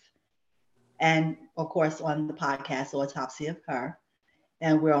mentor.life. And of course, on the podcast, Autopsy of Her.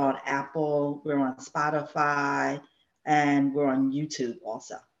 And we're on Apple, we're on Spotify, and we're on YouTube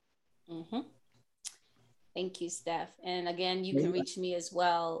also. Mm-hmm. Thank you, Steph. And again, you can reach me as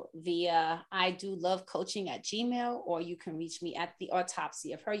well via idoLoveCoaching@gmail, or you can reach me at the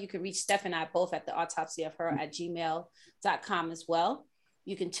Autopsy of Her. You can reach Steph and I both at the Autopsy of Her at gmail.com as well.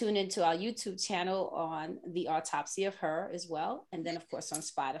 You can tune into our YouTube channel on the Autopsy of Her as well. And then of course on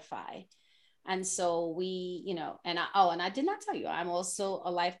Spotify. And so we, you know, and I did not tell you, I'm also a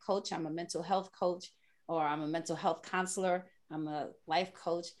life coach. I'm a mental health coach, or I'm a mental health counselor. I'm a life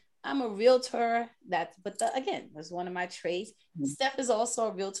coach. I'm a realtor. Again, that's one of my trades. Mm-hmm. Steph is also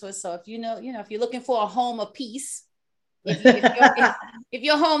a realtor. So if if you're looking for a home of peace, If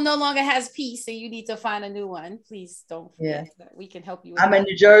your home no longer has peace and you need to find a new one, please don't forget that we can help you with I'm that. in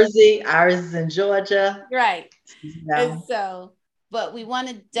New Jersey. Ours is in Georgia. Right. And so, but we want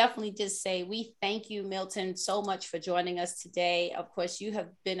to definitely just say we thank you, Milton, so much for joining us today. Of course, you have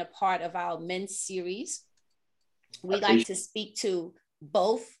been a part of our men's series. We like to speak to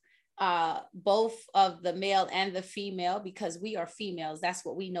both of the male and the female because we are females. That's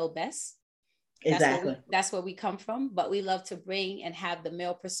what we know best. Exactly. That's where we come from. But we love to bring and have the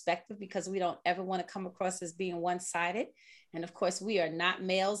male perspective because we don't ever want to come across as being one-sided. And of course, we are not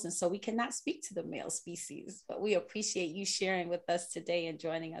males, and so we cannot speak to the male species. But we appreciate you sharing with us today and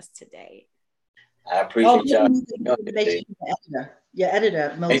joining us today. I appreciate y'all. Your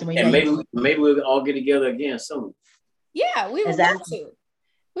editor, Milton. And maybe we'll all get together again soon. Yeah, we would love to.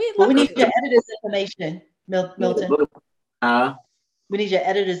 We need your editor's information, Milton. We need your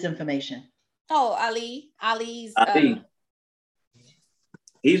editor's information. Oh, Ali's.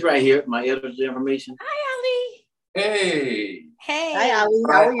 He's right here. My editor's information. Hi, Ali. Hey. Hi, Ali.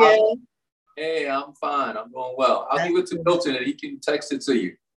 How are you? Hey, I'm fine. I'm doing well. I'll give it to Milton and he can text it to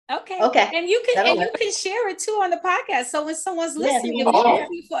you. Okay. Okay. And you can share it too on the podcast. So when someone's listening,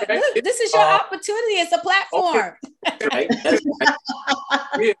 this is your opportunity. It's a platform. Okay.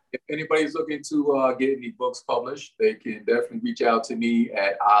 Yeah, if anybody's looking to get any books published, they can definitely reach out to me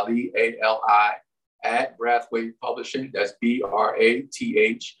at Ali, ALI, at Brathwaite Publishing. That's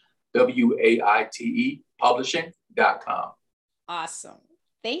BRATHWAITE publishing.com. Awesome.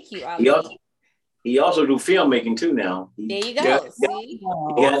 Thank you, Ali. He also do filmmaking too now. There you go. See?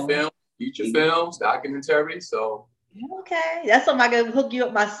 Film, feature films, documentary. So okay, that's something I can hook you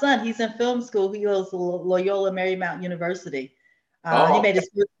up. My son, he's in film school. He goes to Loyola Marymount University. He made his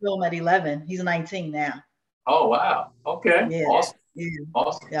first film at 11. He's 19 now. Oh wow! Okay, yeah. Awesome. Yeah.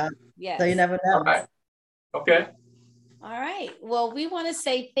 Awesome. Yeah. So you never know. All right. Okay. All right. Well, we want to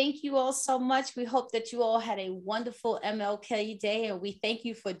say thank you all so much. We hope that you all had a wonderful MLK Day, and we thank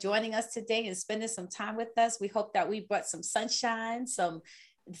you for joining us today and spending some time with us. We hope that we brought some sunshine, some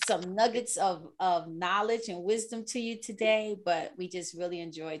nuggets of knowledge and wisdom to you today, but we just really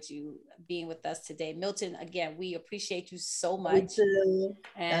enjoyed you being with us today. Milton, again, we appreciate you so much.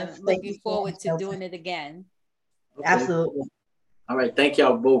 And looking forward to doing it again. Okay. Absolutely. All right. Thank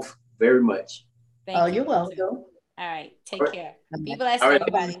y'all both very much. Thank you. You're welcome. All right. Take care. Be blessed,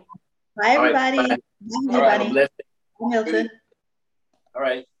 everybody. Bye, everybody. Bye, everybody. Bye, Milton. All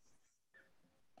right.